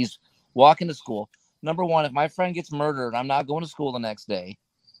Nancy, she's walking to school. Number one, if my friend gets murdered, I'm not going to school the next day.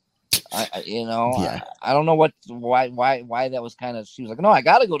 I don't know why that was kind of. She was like, no, I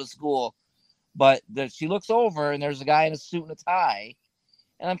got to go to school, but she looks over and there's a guy in a suit and a tie,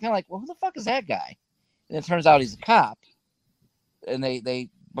 and I'm kind of like, well, who the fuck is that guy? And it turns out he's a cop, and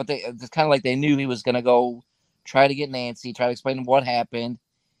it's kind of like they knew he was gonna go try to get Nancy, try to explain what happened,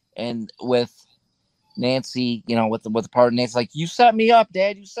 and with Nancy, with the part of Nancy, like, you set me up,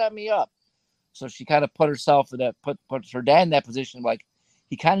 Dad, you set me up. So she kind of put herself in that, put her dad in that position, like.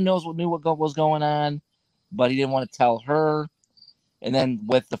 He kind of knew what was going on, but he didn't want to tell her. And then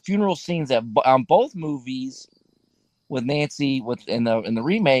with the funeral scenes on both movies, with Nancy in the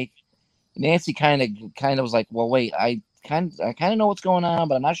remake, Nancy kind of was like, well, wait, I kind of know what's going on,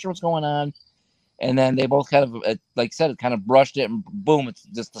 but I'm not sure what's going on. And then they both kind of, like I said, it kind of brushed it, and boom, it's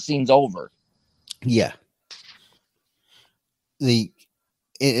just the scene's over. Yeah.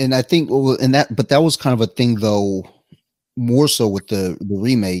 And I think, but that was kind of a thing though. More so with the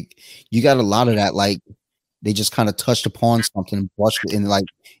remake, you got a lot of that, like they just kind of touched upon something, brushed it, and like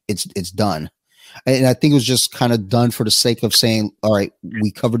it's done. And I think it was just kind of done for the sake of saying, all right, we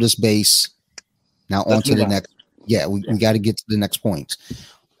covered this base, now on to the next. Yeah, we got to get to the next point.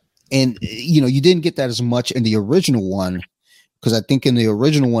 And you didn't get that as much in the original one, because I think in the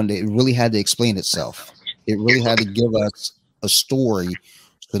original one it really had to explain itself. It really had to give us a story,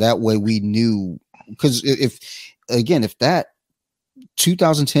 so that way we knew. Because if that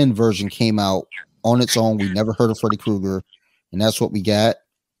 2010 version came out on its own, we never heard of Freddy Krueger, and that's what we got.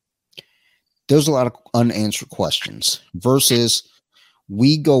 There's a lot of unanswered questions versus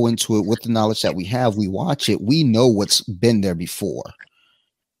we go into it with the knowledge that we have. We watch it. We know what's been there before.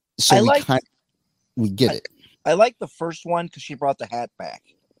 So we get it. I like the first one because she brought the hat back.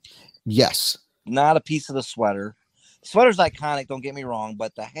 Yes. Not a piece of the sweater. The sweater's iconic, don't get me wrong,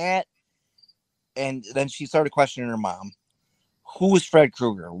 but the hat. And then she started questioning her mom. Who is Fred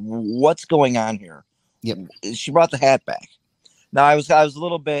Krueger? What's going on here? Yep. She brought the hat back. Now I was a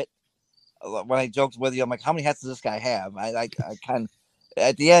little bit, when I joked with you, I'm like, how many hats does this guy have? I kind of,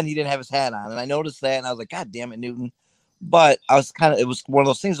 at the end he didn't have his hat on, and I noticed that, and I was like, God damn it, Newton. But I was it was one of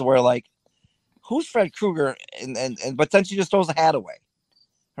those things where, like, who's Fred Krueger? But then she just throws the hat away.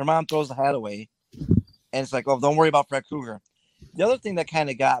 Her mom throws the hat away, and it's like, oh, don't worry about Fred Krueger. The other thing that kind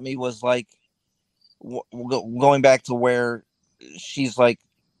of got me was like, going back to where she's like,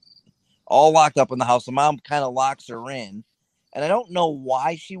 all locked up in the house. The mom kind of locks her in, and I don't know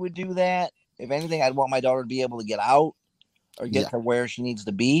why she would do that. If anything, I'd want my daughter to be able to get out or get to where she needs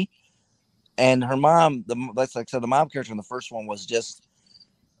to be. And her mom, like I said, the mom character in the first one was just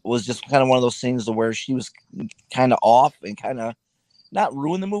kind of one of those things to where she was kind of off and kind of not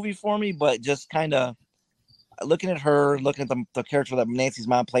ruin the movie for me, but just kind of looking at the character that Nancy's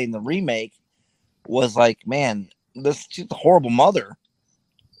mom played in the remake was like, man, she's a horrible mother.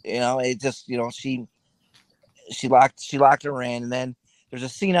 It just, she locked her in. And then there's a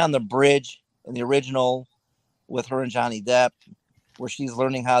scene on the bridge in the original with her and Johnny Depp where she's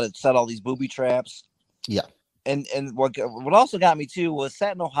learning how to set all these booby traps. Yeah. And what also got me too was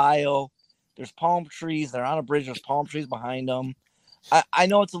set in Ohio. There's palm trees. They're on a bridge. There's palm trees behind them. I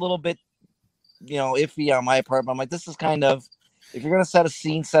know it's a little bit, iffy on my part, but I'm like, this is kind of, if you're going to set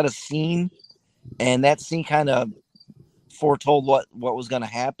a scene. And that scene kind of foretold what was going to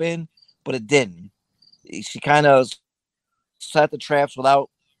happen, but it didn't. She kind of set the traps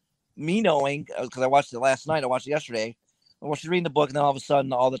without me knowing, because I watched it last night. I watched it yesterday. Well, she's reading the book, and then all of a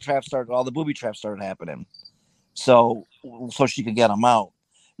sudden, all the booby traps started happening. So she could get them out.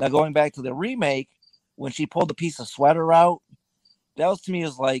 Now, going back to the remake, when she pulled the piece of sweater out, that was to me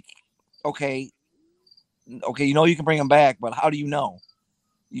is like, okay, you can bring them back, but how do you know?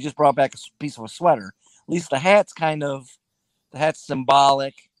 You just brought back a piece of a sweater. At least the hat's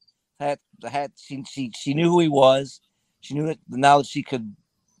symbolic. The hat, she knew who he was. She knew that now that she could,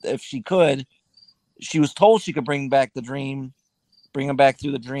 if she could, she was told she could bring him back through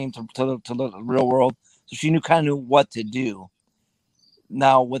the dream to the real world. So she kind of knew what to do.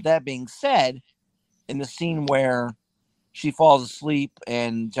 Now, with that being said, in the scene where she falls asleep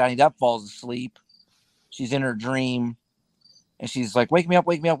and Johnny Depp falls asleep, she's in her dream. And she's like, wake me up,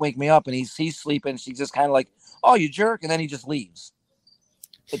 wake me up, wake me up. And he's sleeping. She's just kind of like, oh, you jerk. And then he just leaves.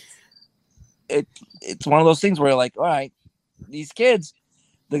 It's one of those things where you're like, all right, these kids,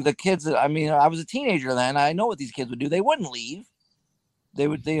 the kids, I mean, I was a teenager then. I know what these kids would do. They wouldn't leave. They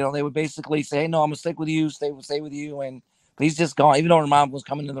would basically say, no, I'm going to stick with you, stay with you. But he's just gone, even though her mom was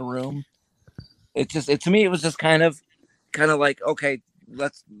coming in the room. To me, it was just kind of like, okay,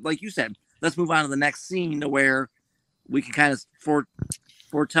 like you said, let's move on to the next scene to where we can kind of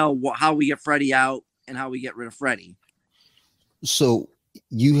foretell how we get Freddy out and how we get rid of Freddy. So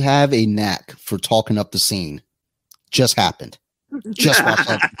you have a knack for talking up the scene. Just happened. Just walked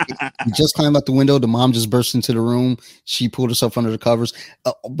up. You just climbed out the window. The mom just burst into the room. She pulled herself under the covers.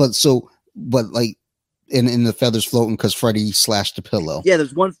 But like in the feathers floating because Freddy slashed the pillow. Yeah,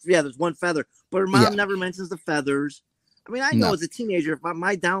 there's one feather. But her mom never mentions the feathers. I mean, I know as a teenager, if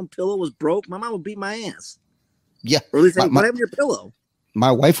my down pillow was broke, my mom would beat my ass. Yeah. Or at least what happened to your pillow?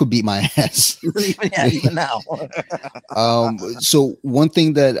 My wife would beat my ass. even now. So one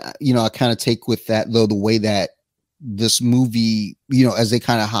thing that, I kind of take with that, though, the way that this movie, as they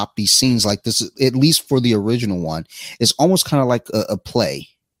kind of hop these scenes like this, at least for the original one, it's almost kind of like a play,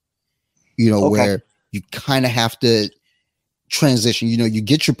 where you kind of have to transition, you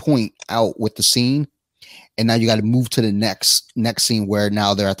get your point out with the scene. And now you got to move to the next scene where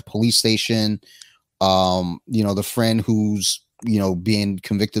now they're at the police station. The friend who's, being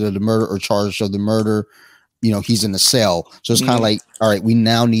convicted of the murder or charged of the murder, he's in the cell. So it's kind of like, all right, we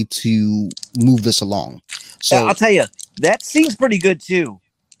now need to move this along. So I'll tell you, that scene's pretty good too.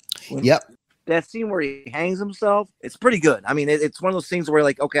 Yep. That scene where he hangs himself, it's pretty good. I mean, it's one of those things where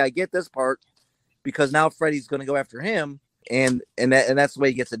like, okay, I get this part because now Freddy's going to go after him. And that's the way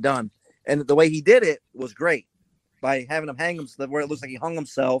he gets it done. And the way he did it was great by having him hang himself where it looks like he hung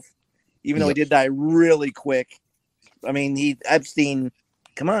himself, even though he did die really quick. I mean, Epstein,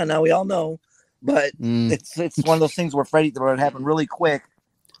 come on now, we all know, but it's one of those things where it happened really quick,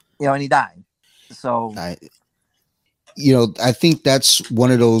 and he died. So, I think that's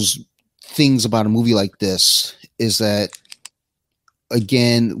one of those things about a movie like this is that,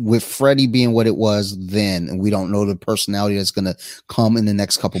 again, with Freddy being what it was then, and we don't know the personality that's going to come in the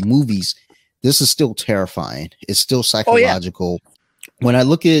next couple movies, this is still terrifying. It's still psychological. Oh, yeah. When I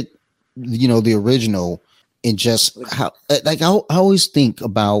look at, the original and just how, like, I always think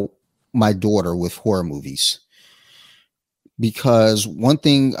about my daughter with horror movies, because one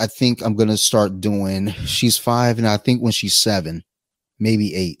thing I think I'm going to start doing, she's 5, and I think when she's 7,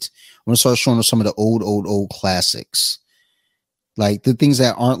 maybe 8, I'm going to start showing her some of the old classics. Like the things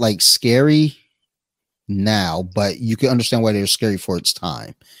that aren't like scary now, but you can understand why they're scary for its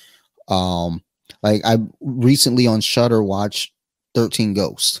time. Like I recently on Shudder watched 13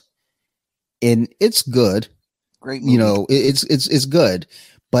 Ghosts, and it's good. Great movie. It's good,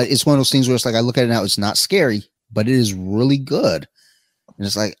 but it's one of those things where it's like I look at it now, it's not scary, but it is really good. And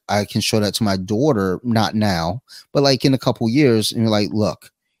it's like, I can show that to my daughter, not now, but like in a couple years. And you're like,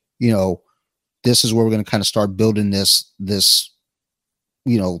 look, you know, this is where we're going to kind of start building this,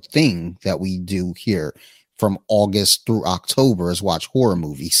 you know, thing that we do here from August through October is watch horror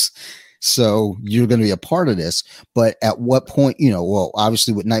movies. So you're going to be a part of this. But at what point, you know, well,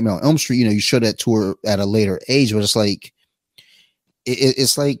 obviously with Nightmare on Elm Street, you know, you show that to her at a later age, but it's like,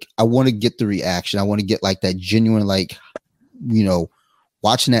 it's like, I want to get the reaction. I want to get like that genuine, like, you know,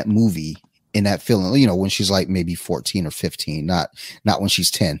 watching that movie and that feeling, you know, when she's like maybe 14 or 15, not when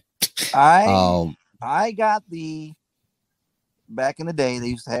she's 10. I got the, back in the day, they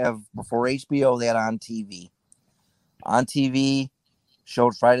used to have, before HBO, they had on TV. On TV,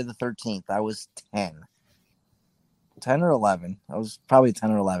 showed Friday the 13th. I was 10 or 11. I was probably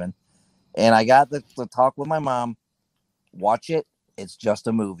 10 or 11. And I got the talk with my mom. Watch it. It's just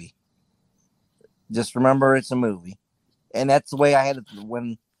a movie. Just remember it's a movie. And that's the way I had it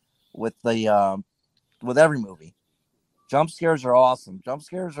when with every movie. Jump scares are awesome. Jump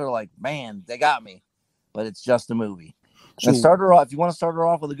scares are like, man, they got me. But it's just a movie. So, and start her off. If you want to start her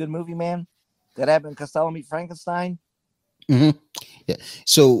off with a good movie, man, that happened in Costello Meet Frankenstein. Mm-hmm. Yeah.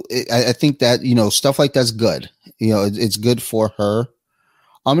 So I think that, you know, stuff like that's good. You know, it's good for her.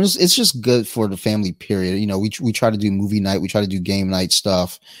 It's just good for the family period. You know, we try to do movie night. We try to do game night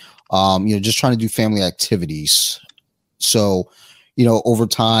stuff. You know, just trying to do family activities. So, you know, over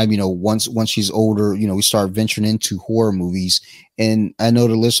time, you know, once she's older, you know, we start venturing into horror movies. And I know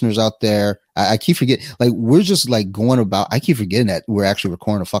the listeners out there, I keep forgetting, like, we're just like going about, I keep forgetting that we're actually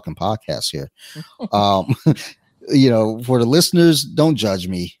recording a fucking podcast here. You know, for the listeners, don't judge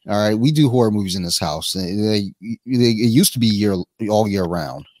me. All right. We do horror movies in this house. It used to be all year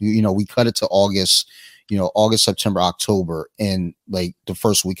round. You know, we cut it to August, you know, August, September, October, and like the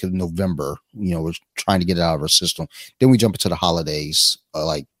first week of November, you know, we're trying to get it out of our system. Then we jump into the holidays,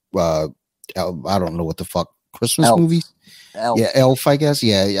 I don't know what the fuck, Christmas Elf. movies. Elf. Yeah. Elf, I guess.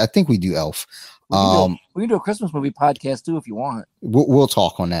 Yeah. I think we do Elf. We can do a Christmas movie podcast too, if you want. We'll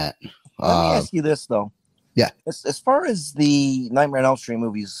talk on that. Let me ask you this though. Yeah. As far as the Nightmare on Elm Street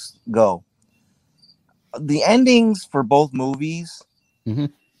movies go, the endings for both movies, mm-hmm.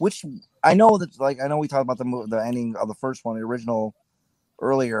 which I know that, like, I know we talked about the ending of the first one, the original,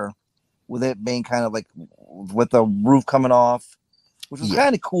 earlier, with it being kind of like with the roof coming off, which was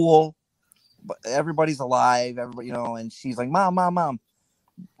kind of cool. But everybody's alive, everybody, you know, and she's like, "Mom."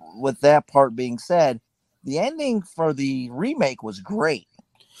 With that part being said, the ending for the remake was great.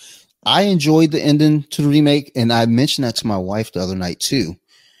 I enjoyed the ending to the remake, and I mentioned that to my wife the other night too,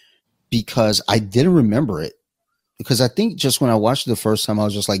 because I didn't remember it. Because I think just when I watched it the first time, I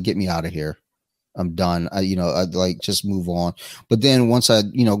was just like, "Get me out of here, I'm done." I'd like just move on. But then once I,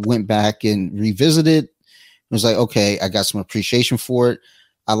 you know, went back and revisited, it was like, okay, I got some appreciation for it.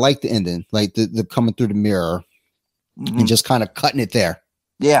 I like the ending, like the coming through the mirror, mm-hmm. and just kind of cutting it there.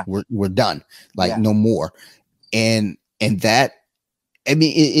 Yeah, we're done. Like no more, and that. I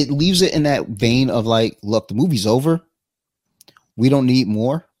mean, it leaves it in that vein of like, look, the movie's over. We don't need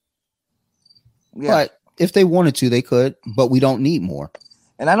more. Yeah. But if they wanted to, they could, but we don't need more.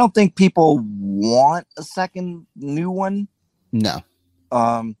 And I don't think people want a second new one. No.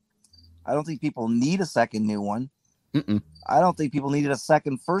 I don't think people need a second new one. Mm-mm. I don't think people needed a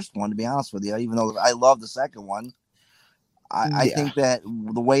second first one, to be honest with you, even though I love the second one. I think that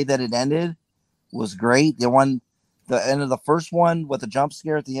the way that it ended was great. The end of the first one with the jump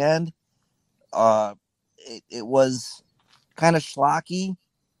scare at the end, it was kind of schlocky,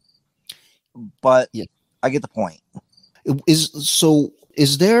 but I get the point.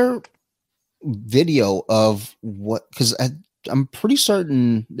 Is there video of what? Because I'm pretty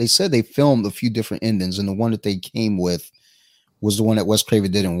certain they said they filmed a few different endings, and the one that they came with was the one that Wes Craven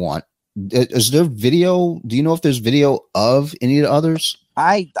didn't want. Is there video? Do you know if there's video of any of the others?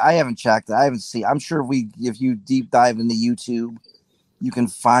 I haven't checked. I haven't seen. I'm sure if you deep dive into YouTube, you can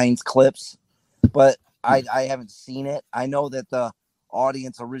find clips, but I haven't seen it. I know that the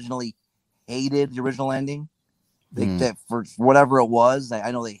audience originally hated the original ending. That for whatever it was,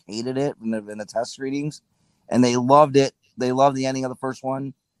 I know they hated it in the test readings, and they loved it. They loved the ending of the first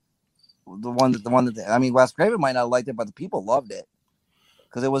one. The one that I mean, Wes Craven might not have liked it, but the people loved it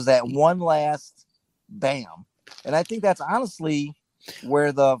because it was that one last bam, and I think that's honestly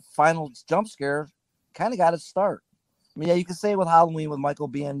where the final jump scare kind of got its start. I mean, yeah, you could say with Halloween with Michael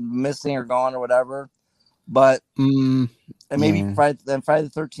being missing or gone or whatever, but and maybe Friday the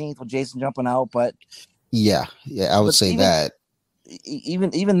 13th with Jason jumping out, but yeah, I would say that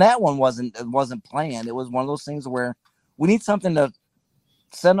even that one wasn't planned. It was one of those things where we need something to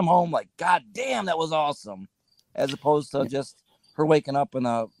send them home like, God damn, that was awesome, as opposed to just her waking up in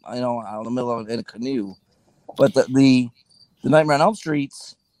a out in the middle of in a canoe. But the Nightmare on Elm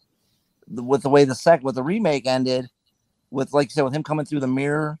Streets, with the way with the remake ended, with like you said, with him coming through the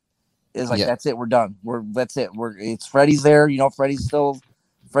mirror, is like that's it. We're done. That's it. It's Freddy's there. Freddy's still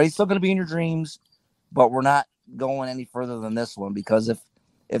going to be in your dreams, but we're not going any further than this one, because if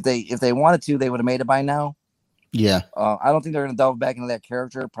they wanted to, they would have made it by now. Yeah. I don't think they're going to delve back into that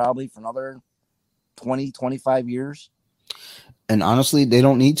character probably for another 20, 25 years. And honestly, they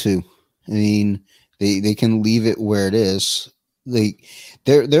don't need to. I mean, they can leave it where it is.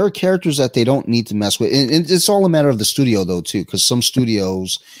 There are characters that they don't need to mess with, and it's all a matter of the studio though too, because some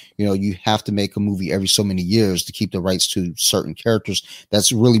studios, you have to make a movie every so many years to keep the rights to certain characters.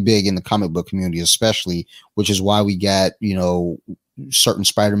 That's really big in the comic book community, especially, which is why we got certain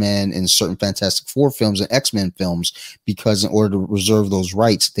Spider-Man and certain Fantastic Four films and X-Men films, because in order to reserve those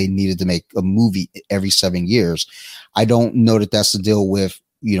rights, they needed to make a movie every 7 years. I don't know that that's the deal with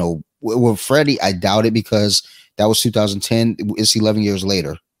with Freddy. I doubt it, because that was 2010. It's 11 years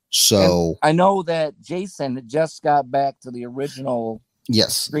later. So and I know that Jason just got back to the original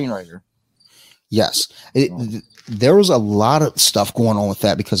screenwriter. Yes. There was a lot of stuff going on with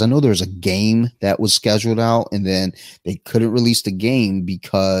that, because I know there's a game that was scheduled out, and then they couldn't release the game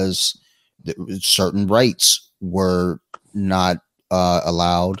because certain rights were not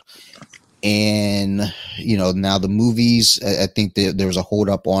allowed. And, now the movies, I think there was a hold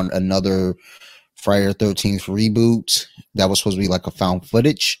up on another Friday the 13th reboot that was supposed to be like a found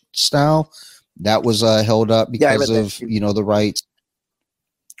footage style. That was held up because of the rights.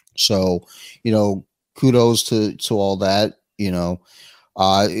 So, kudos to all that.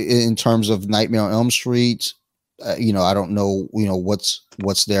 In terms of Nightmare on Elm Street, I don't know,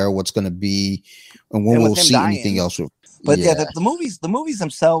 what's there, what's going to be, and when we'll see anything else. But the movies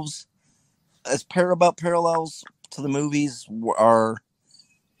themselves, as parallels to the movies, are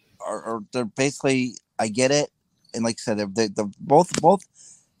they're basically, I get it, and like I said, they both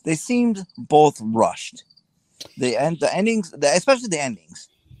they seemed both rushed. The endings, especially the endings.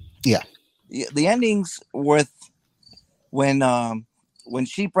 Yeah, the endings with when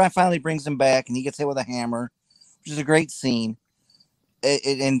she finally brings him back and he gets hit with a hammer, which is a great scene.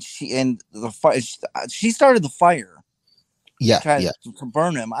 She started the fire. To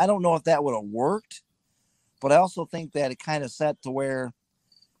burn him. I don't know if that would have worked, but I also think that it kind of set to where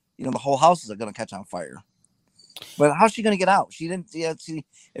the whole house is going to catch on fire. But how's she going to get out? She didn't.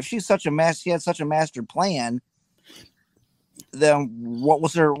 If she's such a she had such a master plan. Then what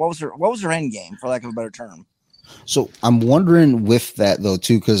was her end game, for lack of a better term? So I'm wondering with that though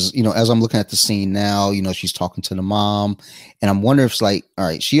too, because as I'm looking at the scene now, she's talking to the mom, and I'm wondering if it's like, all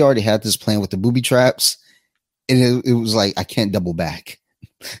right, she already had this plan with the booby traps, and it was like, I can't double back.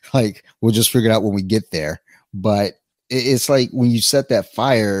 Like, we'll just figure it out when we get there. But it's like when you set that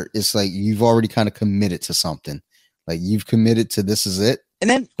fire, it's like you've already kind of committed to something. Like, you've committed to this is it. And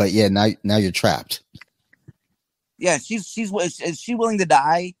then, but yeah, now you're trapped. Yeah, is she willing to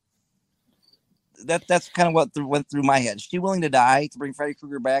die? That's kind of what went through my head. Is she willing to die to bring Freddy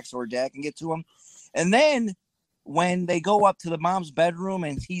Krueger back so her dad can get to him? And then when they go up to the mom's bedroom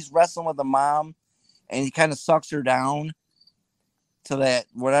and he's wrestling with the mom, and he kind of sucks her down to that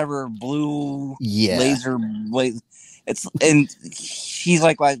whatever blue laser blade. And she's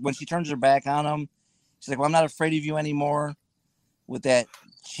like when she turns her back on him, she's like, "Well, I'm not afraid of you anymore." With that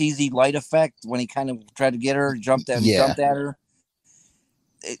cheesy light effect when he kind of tried to get her, jumped at her.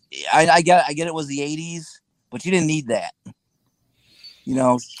 I get it was the 80s, but you didn't need that.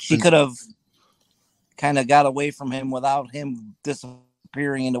 She could have kind of got away from him without him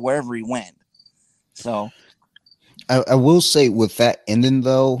disappearing into wherever he went. So I will say with that ending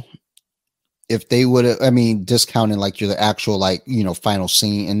though, if they would have, discounting like the actual final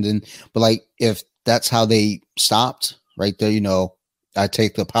scene ending, but if that's how they stopped right there, I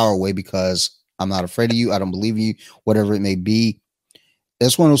take the power away because I'm not afraid of you. I don't believe in you, whatever it may be.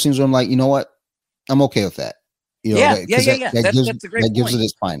 It's one of those things where I'm like, you know what? I'm okay with that. That gives it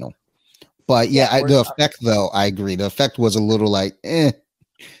its final. But the effect though, I agree. The effect was a little like,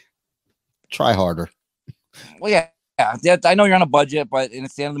 try harder. Well, yeah, I know you're on a budget, and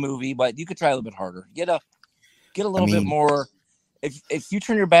it's the end of the movie, but you could try a little bit harder. Get a little bit more. If you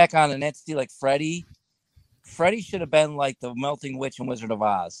turn your back on an entity like Freddy should have been like the Melting Witch and Wizard of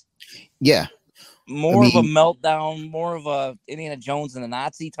Oz. Yeah. More of a meltdown, more of a Indiana Jones and the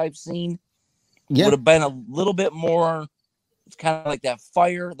Nazi type scene. Yeah. Would have been a little bit more. It's kind of like that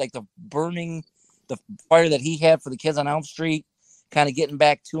fire, like the fire that he had for the kids on Elm Street, kind of getting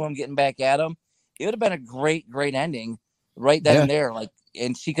back to him, getting back at him. It would have been a great, great ending right then and there.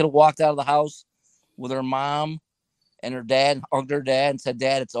 And she could have walked out of the house with her mom and her dad hugged her dad and said,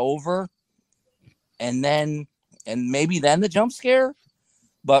 "Dad, it's over." And maybe then the jump scare,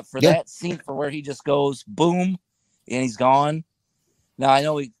 but for that scene, for where he just goes boom, and he's gone. Now I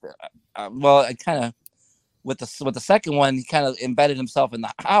know I kind of with the second one, he kind of embedded himself in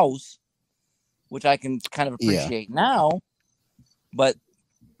the house, which I can kind of appreciate now. But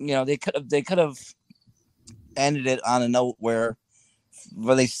they could have ended it on a note where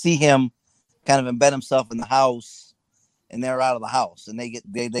they see him kind of embed himself in the house, and they're out of the house, and they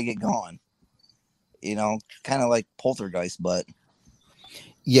get gone. Kind of like Poltergeist, but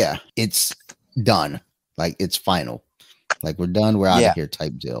yeah, it's done. Like it's final. Like we're done. We're out of here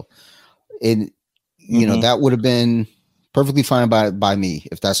type deal. And that would have been perfectly fine by me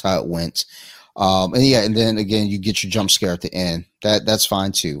if that's how it went. And then again, you get your jump scare at the end. That's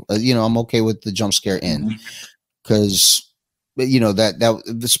fine too. I'm okay with the jump scare end because,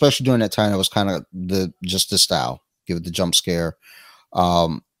 that especially during that time, that was kind of the style. Give it the jump scare.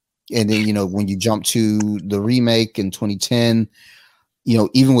 And then when you jump to the remake in 2010,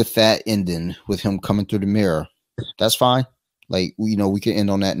 even with that ending with him coming through the mirror, that's fine. Like we can end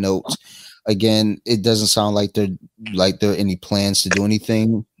on that note. Again, it doesn't sound like there are any plans to do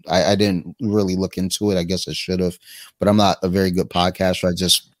anything. I didn't really look into it. I guess I should have, but I'm not a very good podcaster. I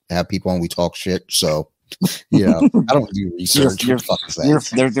just have people and we talk shit. So, I don't do research.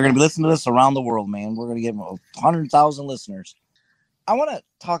 They're going to be listening to this around the world, man. We're going to get 100,000 listeners. I want to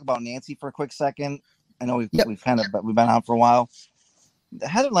talk about Nancy for a quick second. I know we've been on for a while.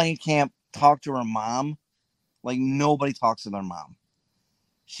 Heather Langenkamp talked to her mom like nobody talks to their mom.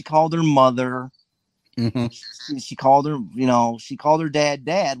 She called her mother. Mm-hmm. She called her, she called her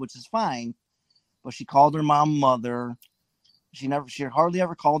dad, which is fine, but she called her mom mother. She hardly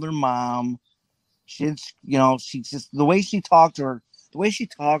ever called her mom. She just the way she talked to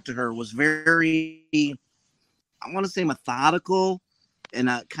her was very, I want to say methodical, and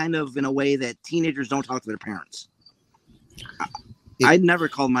kind of in a way that teenagers don't talk to their parents. I'd never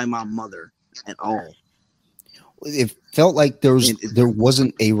called my mom mother at all. It felt like there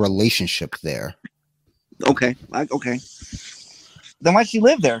wasn't a relationship there. Okay. Then why'd she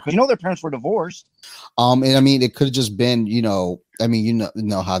live there? Because their parents were divorced. And I mean, it could have just been, how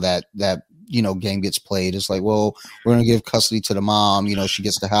that game gets played. It's like, well, we're gonna give custody to the mom. She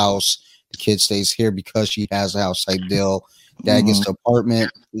gets the house. The kid stays here because she has a house type deal. Dad gets the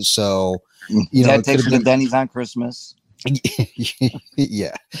apartment. So Dad takes her to Denny's on Christmas.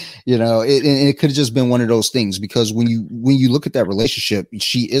 Yeah, it could have just been one of those things, because when you look at that relationship,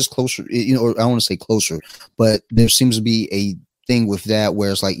 she is closer, or I want to say closer, but there seems to be a thing with that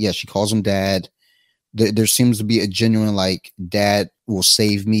where it's like, yeah, she calls him dad. There seems to be a genuine, like, dad will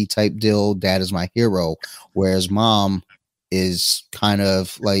save me type deal. Dad is my hero. Whereas mom is kind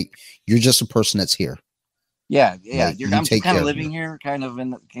of like, you're just a person that's here. Yeah. Like, I'm just kind of living here, kind of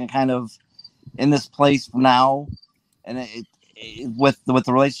in this place now. And it with the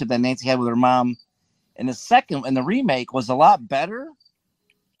relationship that Nancy had with her mom, and the remake was a lot better.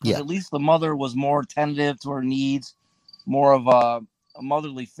 Yeah. At least the mother was more attentive to her needs, more of a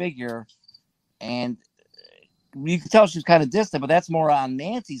motherly figure, and you can tell she's kind of distant. But that's more on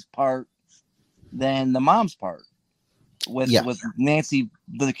Nancy's part than the mom's part. With Nancy,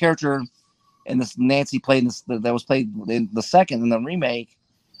 the character, and this Nancy played that was played in the second in the remake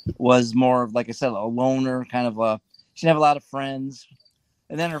was more of, like I said, a loner kind of she didn't have a lot of friends,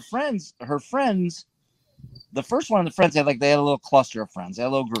 and then her friends. The first one of the friends they had a little cluster of friends. They had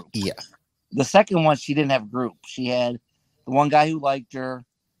a little group. Yeah. The second one, she didn't have a group. She had the one guy who liked her,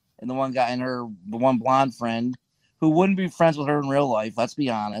 and the one guy and the one blonde friend who wouldn't be friends with her in real life. Let's be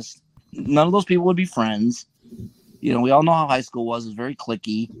honest. None of those people would be friends. We all know how high school was. It was very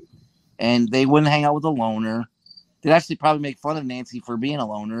cliquey, and they wouldn't hang out with a loner. They'd actually probably make fun of Nancy for being a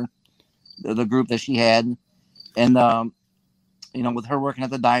loner, the group that she had. And with her working at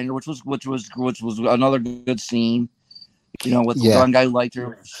the diner, which was another good scene. With the one guy who liked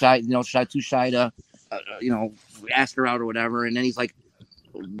her, too shy to, ask her out or whatever. And then he's like,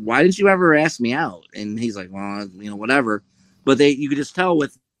 "Why didn't you ever ask me out?" And he's like, "Well, whatever." But you could just tell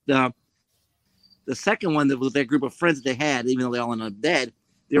with the second one, with that group of friends that they had, even though they all ended up dead,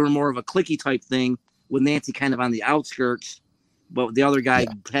 they were more of a cliquey type thing, with Nancy kind of on the outskirts, but with the other guy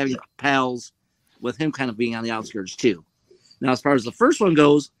having pals, with him kind of being on the outskirts too. Now, as far as the first one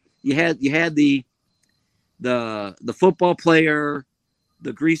goes, you had the football player,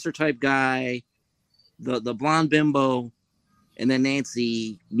 the greaser type guy, the blonde bimbo, and then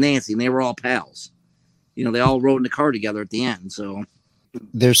Nancy, and they were all pals. They all rode in the car together at the end. So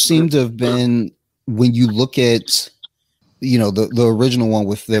there seemed to have been, when you look at the original one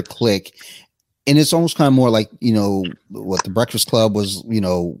with their clique, and it's almost kind of more like, you know, what the Breakfast Club was, you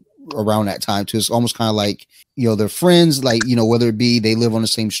know, around that time too. It's almost kind of like, you know, they're friends, like, you know, whether it be they live on the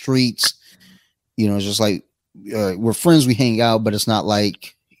same streets, you know, it's just like we're friends, we hang out, but it's not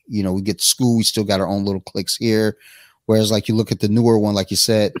like, you know, we get to school, we still got our own little cliques here. Whereas like you look at the newer one, like you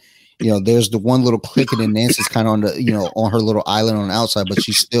said, you know, there's the one little clique, and then Nancy's kind of on the, you know, on her little island on the outside, but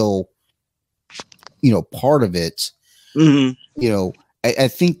she's still, you know, part of it. Mm-hmm. You know, I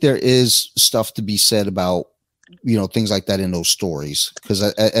think there is stuff to be said about, you know, things like that in those stories, because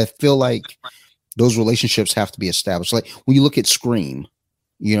I feel like those relationships have to be established. Like when you look at Scream,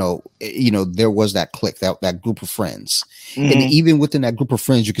 you know, there was that clique, that group of friends, Mm-hmm. and even within that group of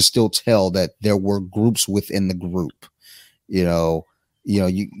friends, you could still tell that there were groups within the group.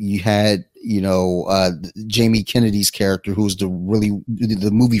 You had, you know, Jamie Kennedy's character, who was the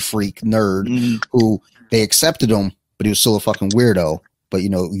movie freak nerd, Mm-hmm. who they accepted him, but he was still a fucking weirdo. But you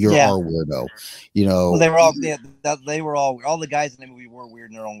know, you're our weirdo. You know, well, they were all the guys in the movie were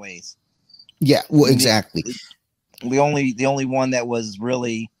weird in their own ways. Yeah, well, exactly. The only one that was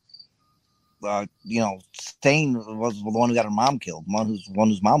really, you know, sane was the one who got her mom killed. One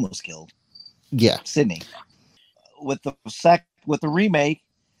whose mom was killed. Yeah, Sydney. With the remake,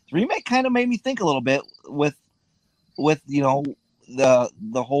 the remake kind of made me think a little bit with you know,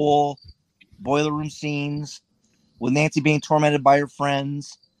 the whole boiler room scenes, with Nancy being tormented by her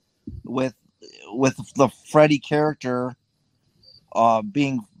friends, with the Freddy character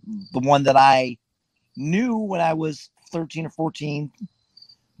being the one that I knew when I was 13 or 14,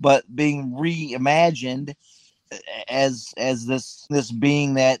 but being reimagined as this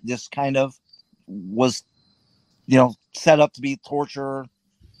being that just kind of was, you know, set up to be torture,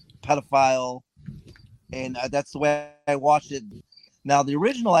 pedophile, and that's the way I watched it. Now the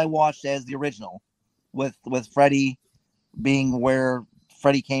original I watched as the original, with Freddy being where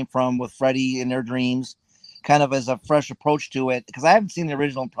Freddy came from, with Freddy in their dreams, kind of as a fresh approach to it, because I haven't seen the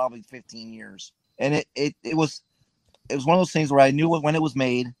original in probably 15 years, and it was one of those things where I knew it when it was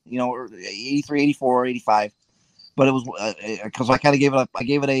made, you know, 83, 84, 85, but it was because I kind of gave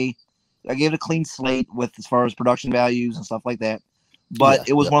it a clean slate with as far as production values and stuff like that. But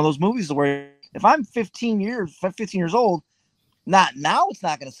it was one of those movies where if I'm 15 years old, not now, it's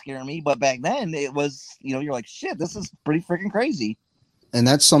not going to scare me, but back then it was, you know, you're like, shit, this is pretty freaking crazy. And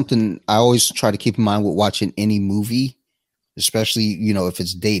that's something I always try to keep in mind with watching any movie, especially, you know, if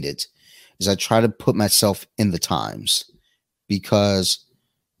it's dated, is I try to put myself in the times, because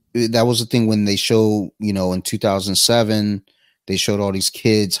that was the thing when they show, you know, in 2007, they showed all these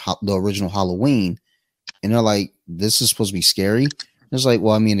kids the original Halloween, and they're like, this is supposed to be scary. It's like,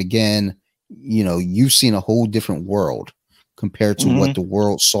 well, I mean, again, you know, you've seen a whole different world compared to what the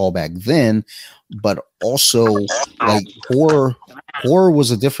world saw back then, but also like horror was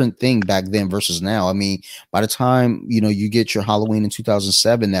a different thing back then versus now. I mean, by the time, you know, you get your Halloween in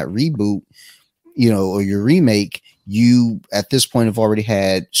 2007, that reboot, you know, or your remake, you at this point have already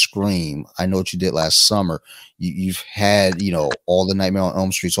had Scream, I Know What You Did Last Summer, you've had, you know, all the Nightmare on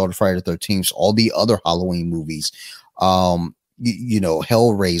Elm Streets, all the Friday the 13th, all the other Halloween movies, you know,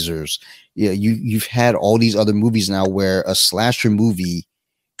 Hellraisers. Yeah, you've had all these other movies now where a slasher movie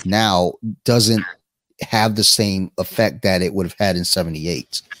now doesn't have the same effect that it would have had in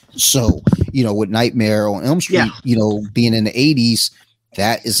 78. So, you know, with Nightmare on Elm Street, you know, being in the 80s,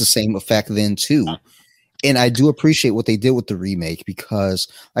 that is the same effect then too. And I do appreciate what they did with the remake, because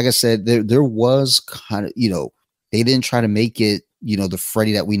like I said, there was kind of, you know, they didn't try to make it, you know, the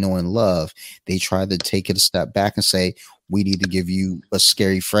Freddy that we know and love. They tried to take it a step back and say, we need to give you a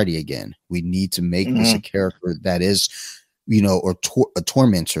scary Freddy again. We need to make this a character that is, you know, or a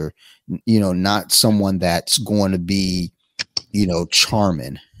tormentor, you know, not someone that's going to be, you know,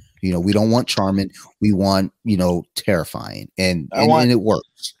 charming. You know, we don't want charming. We want, you know, terrifying. And it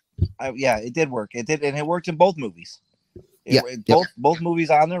works. Yeah, it did work. It did, and it worked in both movies. Both movies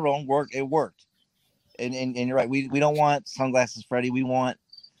on their own worked. It worked. And you're right. We don't want Sunglasses Freddy.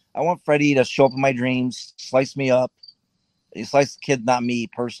 I want Freddy to show up in my dreams, slice me up. He sliced kids, not me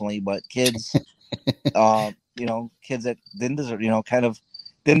personally, but kids. You know, kids that didn't deserve, you know, kind of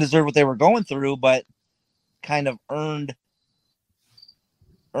didn't deserve what they were going through, but kind of earned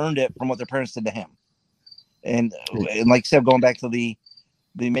it from what their parents did to him. And like you said, going back to the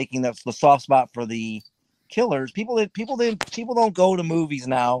making the soft spot for the killers, people don't go to movies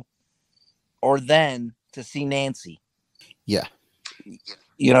now or then to see Nancy. Yeah.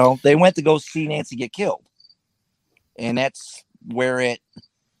 You know, they went to go see Nancy get killed. And that's where it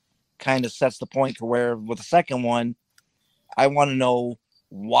kind of sets the point to where with the second one, I want to know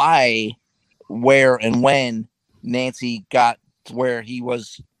why, where, and when Nancy got to where he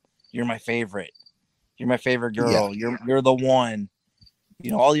was You're my favorite. You're my favorite Yeah. girl. You're the one.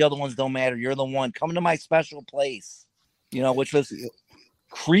 You know, all the other ones don't matter. You're the one. Come to my special place. You know, which was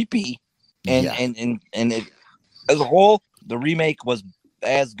creepy, and Yeah. it, as a whole, the remake was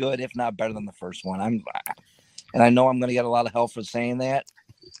as good, if not better, than the first one. And I know I'm going to get a lot of help for saying that,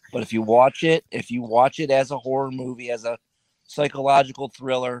 but if you watch it as a horror movie, as a psychological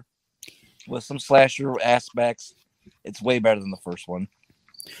thriller with some slasher aspects, it's way better than the first one.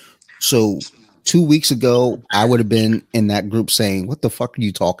 So 2 weeks ago, I would have been in that group saying, "What the fuck are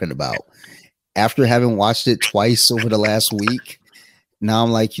you talking about?" After having watched it twice over the last week, now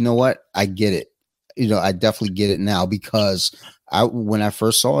I'm like, you know what? I get it. You know, I definitely get it now, because when I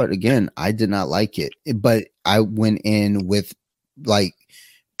first saw it again, I did not like it, but I went in with like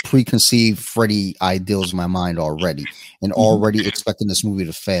preconceived Freddy ideals in my mind already, and already expecting this movie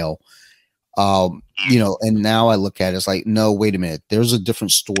to fail. You know, and now I look at it, it's like, no, wait a minute, there's a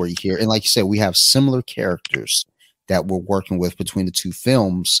different story here. And like you said, we have similar characters that we're working with between the two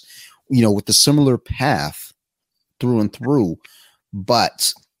films, you know, with the similar path through and through,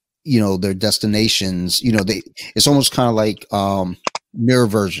 but you know, their destinations, you know, it's almost kind of like mirror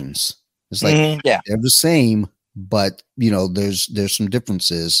versions. It's like Yeah, they're the same, but you know, there's some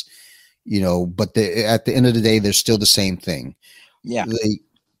differences, you know, but at the end of the day, they're still the same thing. yeah.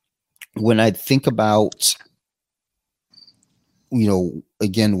 When I think about, you know,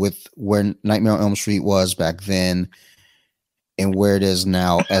 again, with where Nightmare on Elm Street was back then and where it is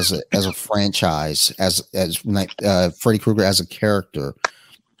now as a franchise, as Freddy Krueger as a character,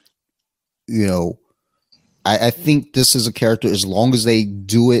 you know, I think this is a character, as long as they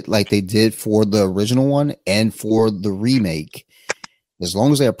do it like they did for the original one and for the remake, as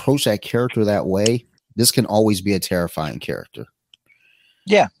long as they approach that character that way, this can always be a terrifying character.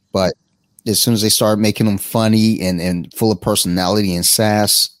 Yeah. But as soon as they start making them funny and full of personality and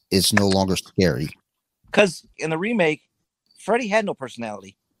sass, it's no longer scary. Because in the remake, Freddy had no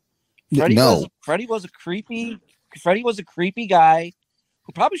personality. Freddy was a creepy guy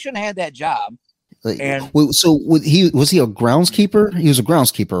who probably shouldn't have had that job. Like, so was he a groundskeeper? He was a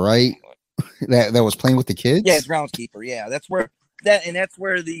groundskeeper, right? that was playing with the kids. Yeah, it's groundskeeper. Yeah, that's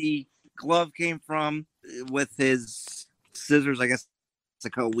where the glove came from, with his scissors, I guess, to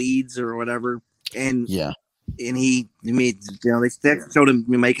cut weeds or whatever. And yeah, and he made, you know, they showed him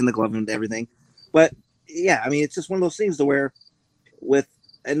making the glove and everything. But yeah, I mean, it's just one of those things to where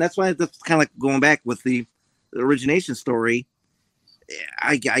and that's why that's kind of like going back with the origination story.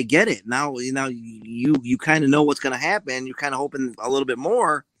 I get it now. You kind of know what's going to happen. You're kind of hoping a little bit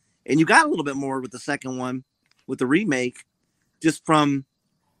more, and you got a little bit more with the second one, with the remake, just from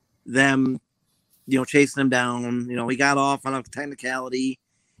them, you know, chasing him down. You know, he got off on a technicality,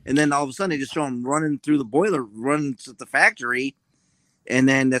 and then all of a sudden they just show him running through the boiler, running to the factory, and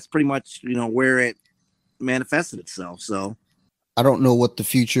then that's pretty much, you know, where it manifested itself. So I don't know what the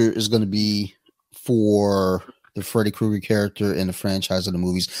future is going to be for the Freddy Krueger character in the franchise of the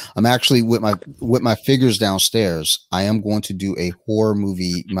movies. I'm actually with my figures downstairs. I am going to do a horror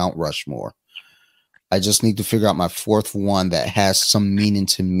movie Mount Rushmore. I just need to figure out my fourth one that has some meaning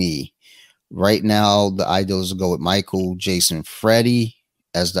to me. Right now, the ideal is to go with Michael, Jason, Freddy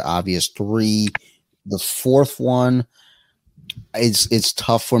as the obvious three. The fourth one, it's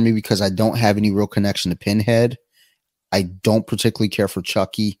tough for me because I don't have any real connection to Pinhead. I don't particularly care for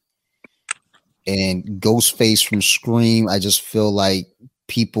Chucky. And Ghostface from Scream, I just feel like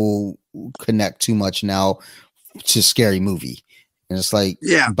people connect too much now to Scary Movie. And it's like,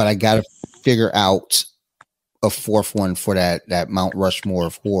 yeah, but I got to figure out a fourth one for that Mount Rushmore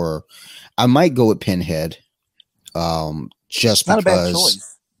of horror. I might go with Pinhead, just not because, a bad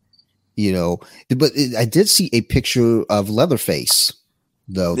choice. You know, but I did see a picture of Leatherface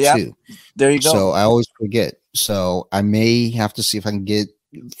though, too. There you go. So I always forget. So I may have to see if I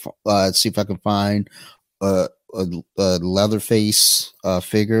can find a Leatherface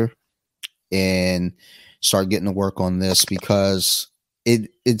figure and start getting to work on this, because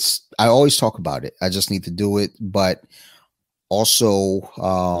it's I always talk about it. I just need to do it, but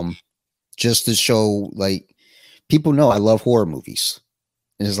also just to show, like, people know I love horror movies.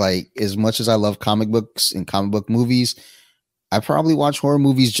 And it's like, as much as I love comic books and comic book movies, I probably watch horror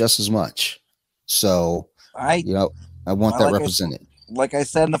movies just as much. So I want that represented. Like I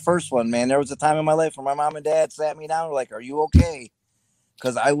said in the first one, man, there was a time in my life where my mom and dad sat me down and were like, "Are you okay?"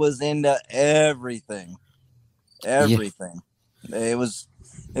 Because I was into everything. Everything. Yeah.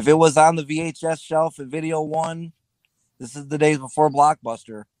 If it was on the VHS shelf at Video One, this is the days before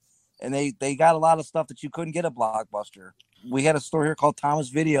Blockbuster, and they got a lot of stuff that you couldn't get at Blockbuster. We had a store here called Thomas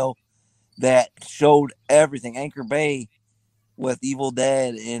Video that showed everything. Anchor Bay with Evil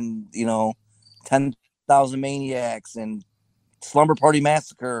Dead and 10,000 Maniacs and Slumber Party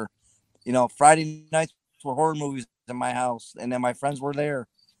Massacre. Friday nights were horror movies in my house, and then my friends were there,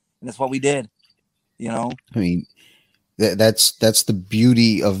 and that's what we did. I mean, that's the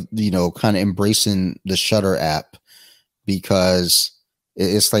beauty of kind of embracing the Shudder app, because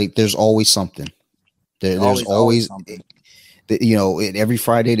it's like there's always something. There's always something. Every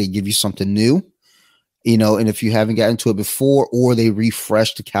Friday they give you something new. And if you haven't gotten to it before, or they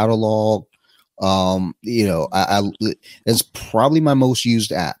refresh the catalog, it's probably my most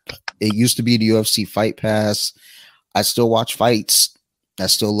used app. It used to be the UFC Fight Pass. I still watch fights. I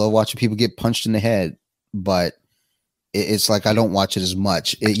still love watching people get punched in the head, but it's like I don't watch it as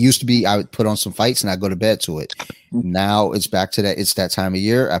much. It used to be I would put on some fights and I go to bed to it. Now it's back to that. It's that time of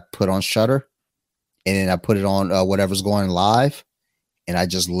year. I put on Shudder, and then I put it on whatever's going live, and I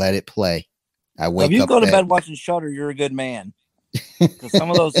just let it play. I wake up. If you go to bed watching Shudder, you're a good man. Because some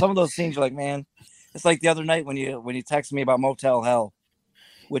of those scenes, you're like, man, it's like the other night when you texted me about Motel Hell,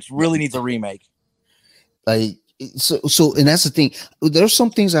 which really needs a remake. Like so, and that's the thing. There's some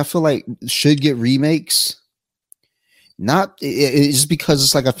things I feel like should get remakes. It's because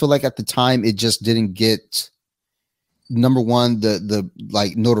it's like I feel like at the time it just didn't get, number one, the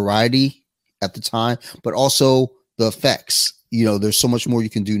like notoriety at the time, but also the effects. There's so much more you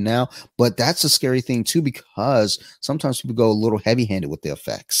can do now, but that's a scary thing too, because sometimes people go a little heavy-handed with the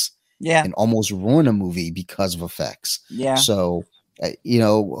effects, and almost ruin a movie because of effects. So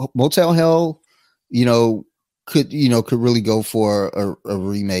Motel Hell could really go for a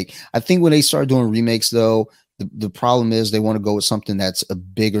remake. I think when they start doing remakes, though, the problem is they want to go with something that's a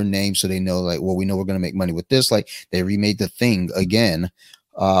bigger name, so they know, like, well, we know we're going to make money with this. Like, they remade The Thing again.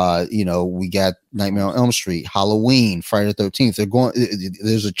 We got Nightmare on Elm Street, Halloween, Friday the 13th.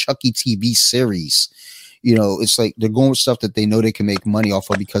 There's a Chucky TV series. It's like they're going with stuff that they know they can make money off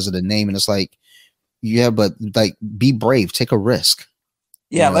of because of the name. And it's like, yeah, but like, be brave, take a risk.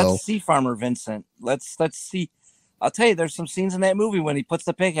 Let's see Farmer Vincent. Let's see. I'll tell you, there's some scenes in that movie when he puts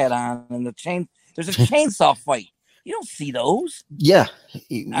the pig head on and there's a chainsaw fight. You don't see those. Yeah. I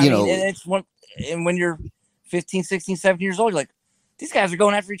mean, it's one, and when you're 15, 16, 17 years old, you're like, these guys are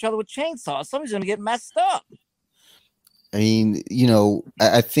going after each other with chainsaws. Somebody's going to get messed up. I mean,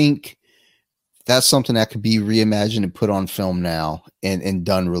 I think that's something that could be reimagined and put on film now and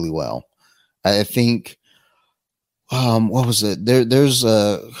done really well. I think, what was it? There's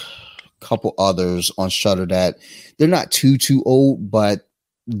a couple others on Shudder that they're not too old, but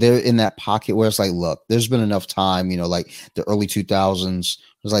they're in that pocket where it's like, look, there's been enough time, like the early 2000s.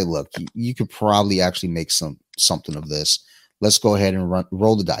 It's like, look, you could probably actually make something of this. Let's go ahead and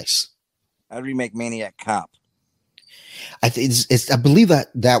roll the dice. I'd remake Maniac Cop. I think I believe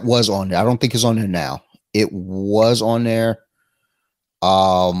that was on there. I don't think it's on there now. It was on there.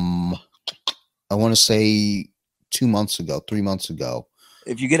 I want to say 3 months ago.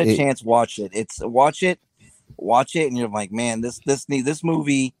 If you get a chance, watch it. Watch it, and you're like, man, this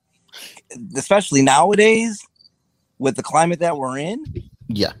movie, especially nowadays with the climate that we're in.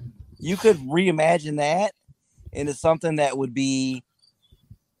 Yeah, you could reimagine that into something that would be,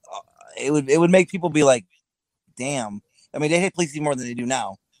 it would make people be like, damn. I mean, they hate police even more than they do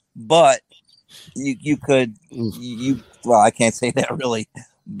now, but you could, well, I can't say that really,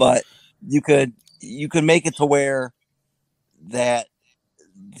 but you could make it to where that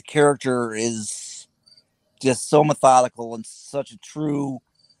the character is just so methodical and such a true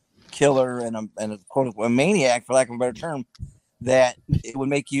killer and a quote unquote a maniac, for lack of a better term, that it would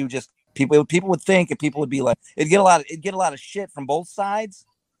make you just people would think, and people would be like, it'd get a lot of shit from both sides,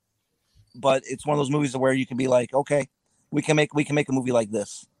 but it's one of those movies where you can be like, okay, we can make a movie like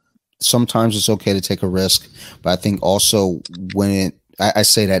this. Sometimes it's okay to take a risk, but I think also when I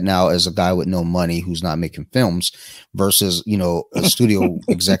say that now as a guy with no money who's not making films versus, a studio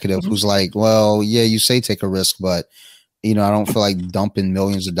executive who's like, well, yeah, you say take a risk, but I don't feel like dumping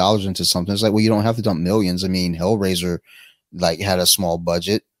millions of dollars into something. It's like, well, you don't have to dump millions. I mean, Hellraiser like had a small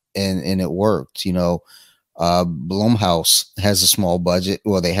budget and it worked. Blumhouse has a small budget.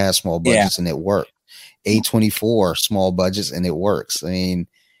 Well, they had small budgets and it worked. A24 small budgets and it works. I mean,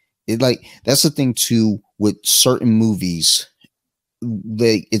 that's the thing too with certain movies.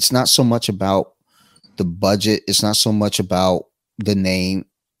 It's not so much about the budget. It's not so much about the name.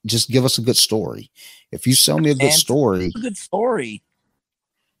 Just give us a good story. If you sell me a good story,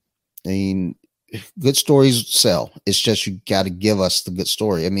 I mean, good stories sell. It's just, you got to give us the good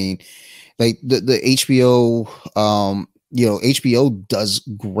story. I mean, like the HBO, HBO does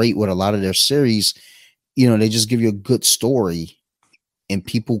great with a lot of their series. They just give you a good story and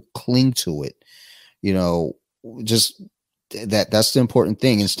people cling to it. Just that's the important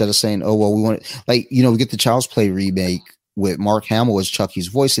thing. Instead of saying, oh well, we want like, you know, we get the Child's Play remake with Mark Hamill as Chucky's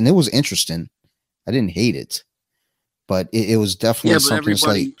voice, and it was interesting. I didn't hate it, but it was definitely but something that's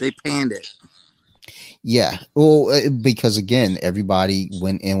like, they panned it. yeah, well, because again, everybody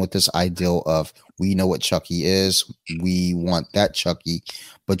went in with this ideal of, we know what Chucky is, we want that Chucky,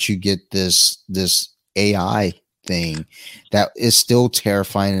 but you get this AI thing that is still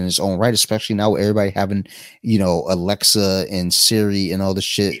terrifying in its own right, especially now with everybody having, you know, Alexa and Siri and all the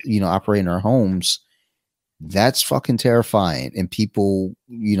shit, you know, operating our homes. That's fucking terrifying. And people,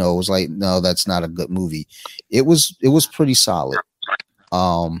 you know, was like, no, that's not a good movie. It was pretty solid.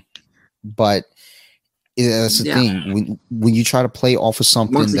 But that's the thing. When you try to play off of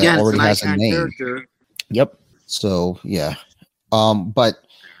something that already has a name. Character. Yep. So yeah. But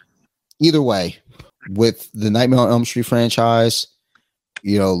either way, with the Nightmare on Elm Street franchise,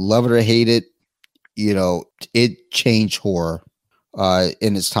 you know, love it or hate it, you know, it changed horror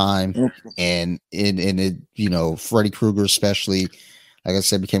in its time, and it, you know, Freddy Krueger especially, like I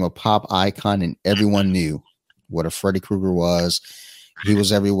said, became a pop icon, and everyone knew what a Freddy Krueger was. He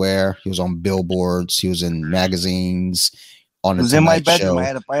was everywhere. He was on billboards. He was in magazines. On the in my bedroom. I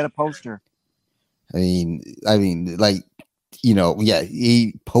had a poster. I mean, like, you know, yeah,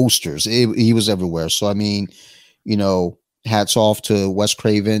 posters. He was everywhere. So I mean, you know, hats off to Wes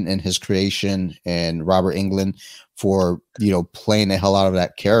Craven and his creation, and Robert Englund for, you know, playing the hell out of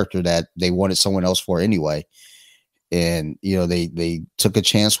that character that they wanted someone else for anyway. And, you know, they took a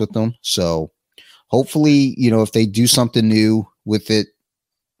chance with them. So hopefully, you know, if they do something new with it,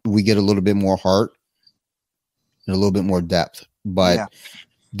 we get a little bit more heart and a little bit more depth. But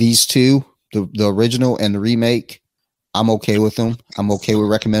these two, the original and the remake, I'm okay with them. I'm okay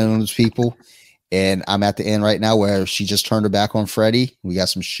with recommending them to people. And I'm at the end right now where she just turned her back on Freddy. We got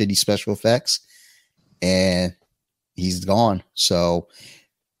some shitty special effects, and he's gone. So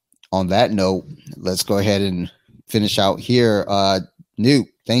on that note, let's go ahead and finish out here. Newt,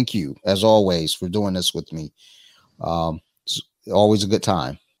 thank you as always for doing this with me. It's always a good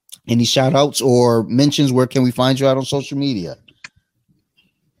time. Any shout outs or mentions? Where can we find you out on social media?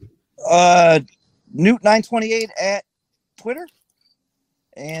 Newt928 at Twitter.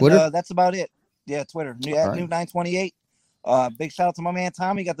 And Twitter? That's about it. Yeah, Twitter. At Newt928. Big shout out to my man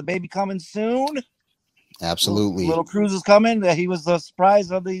Tommy. Got the baby coming soon. Absolutely. Little Cruz is coming. He was the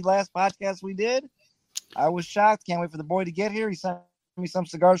surprise of the last podcast we did. I was shocked. Can't wait for the boy to get here. He sent me some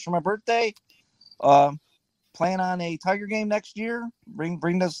cigars for my birthday. Plan on a Tiger game next year.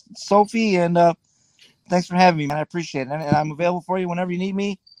 Bring this Sophie, and thanks for having me, man. I appreciate it. And I'm available for you whenever you need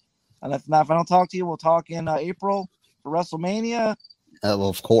me. And if I don't talk to you, we'll talk in April for WrestleMania. Well,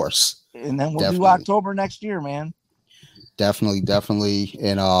 of course. And then we'll do October next year, man. Definitely.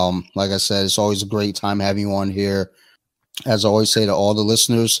 And like I said, it's always a great time having you on here. As I always say to all the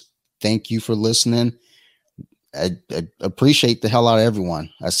listeners, thank you for listening. I appreciate the hell out of everyone.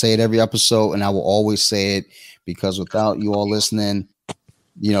 I say it every episode, and I will always say it, because without you all listening,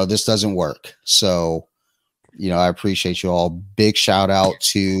 you know, this doesn't work. So, you know, I appreciate you all. Big shout out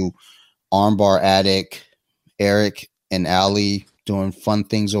to Armbar Addict, Eric and Ali, doing fun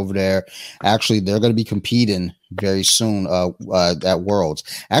things over there. Actually, they're going to be competing very soon at Worlds.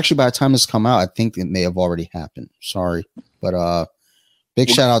 Actually, by the time this come out, I think it may have already happened. Sorry, but big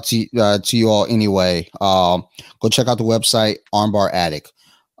shout out to you all anyway. Go check out the website, Armbar Addict.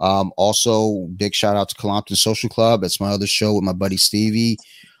 Also, big shout out to Colompton Social Club. It's my other show with my buddy Stevie.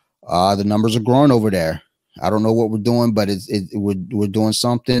 The numbers are growing over there. I don't know what we're doing, but we're doing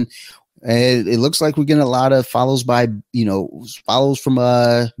something. And it looks like we're getting a lot of follows from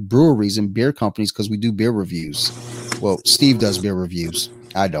breweries and beer companies, because we do beer reviews. Well, Steve does beer reviews.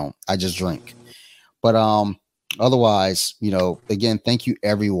 I don't. I just drink. But otherwise, you know, again, thank you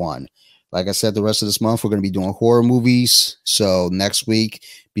everyone. Like I said, the rest of this month we're going to be doing horror movies. So next week,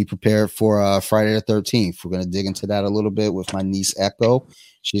 be prepared for Friday the 13th. We're going to dig into that a little bit with my niece Echo.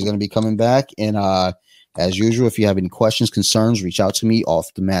 She's going to be coming back. And as usual, if you have any questions, concerns, reach out to me,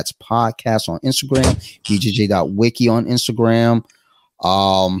 Off the Mats Podcast on Instagram, bjj.wiki on Instagram.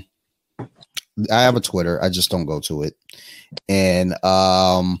 I have a Twitter. I just don't go to it. And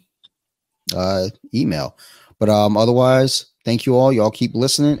email. But otherwise, thank you all. Y'all keep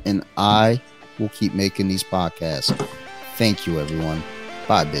listening, and I will keep making these podcasts. Thank you, everyone.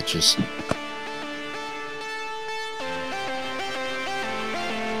 Bye, bitches.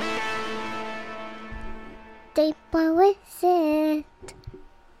 Deep with it.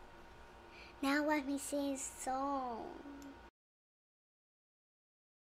 Now let me sing a song.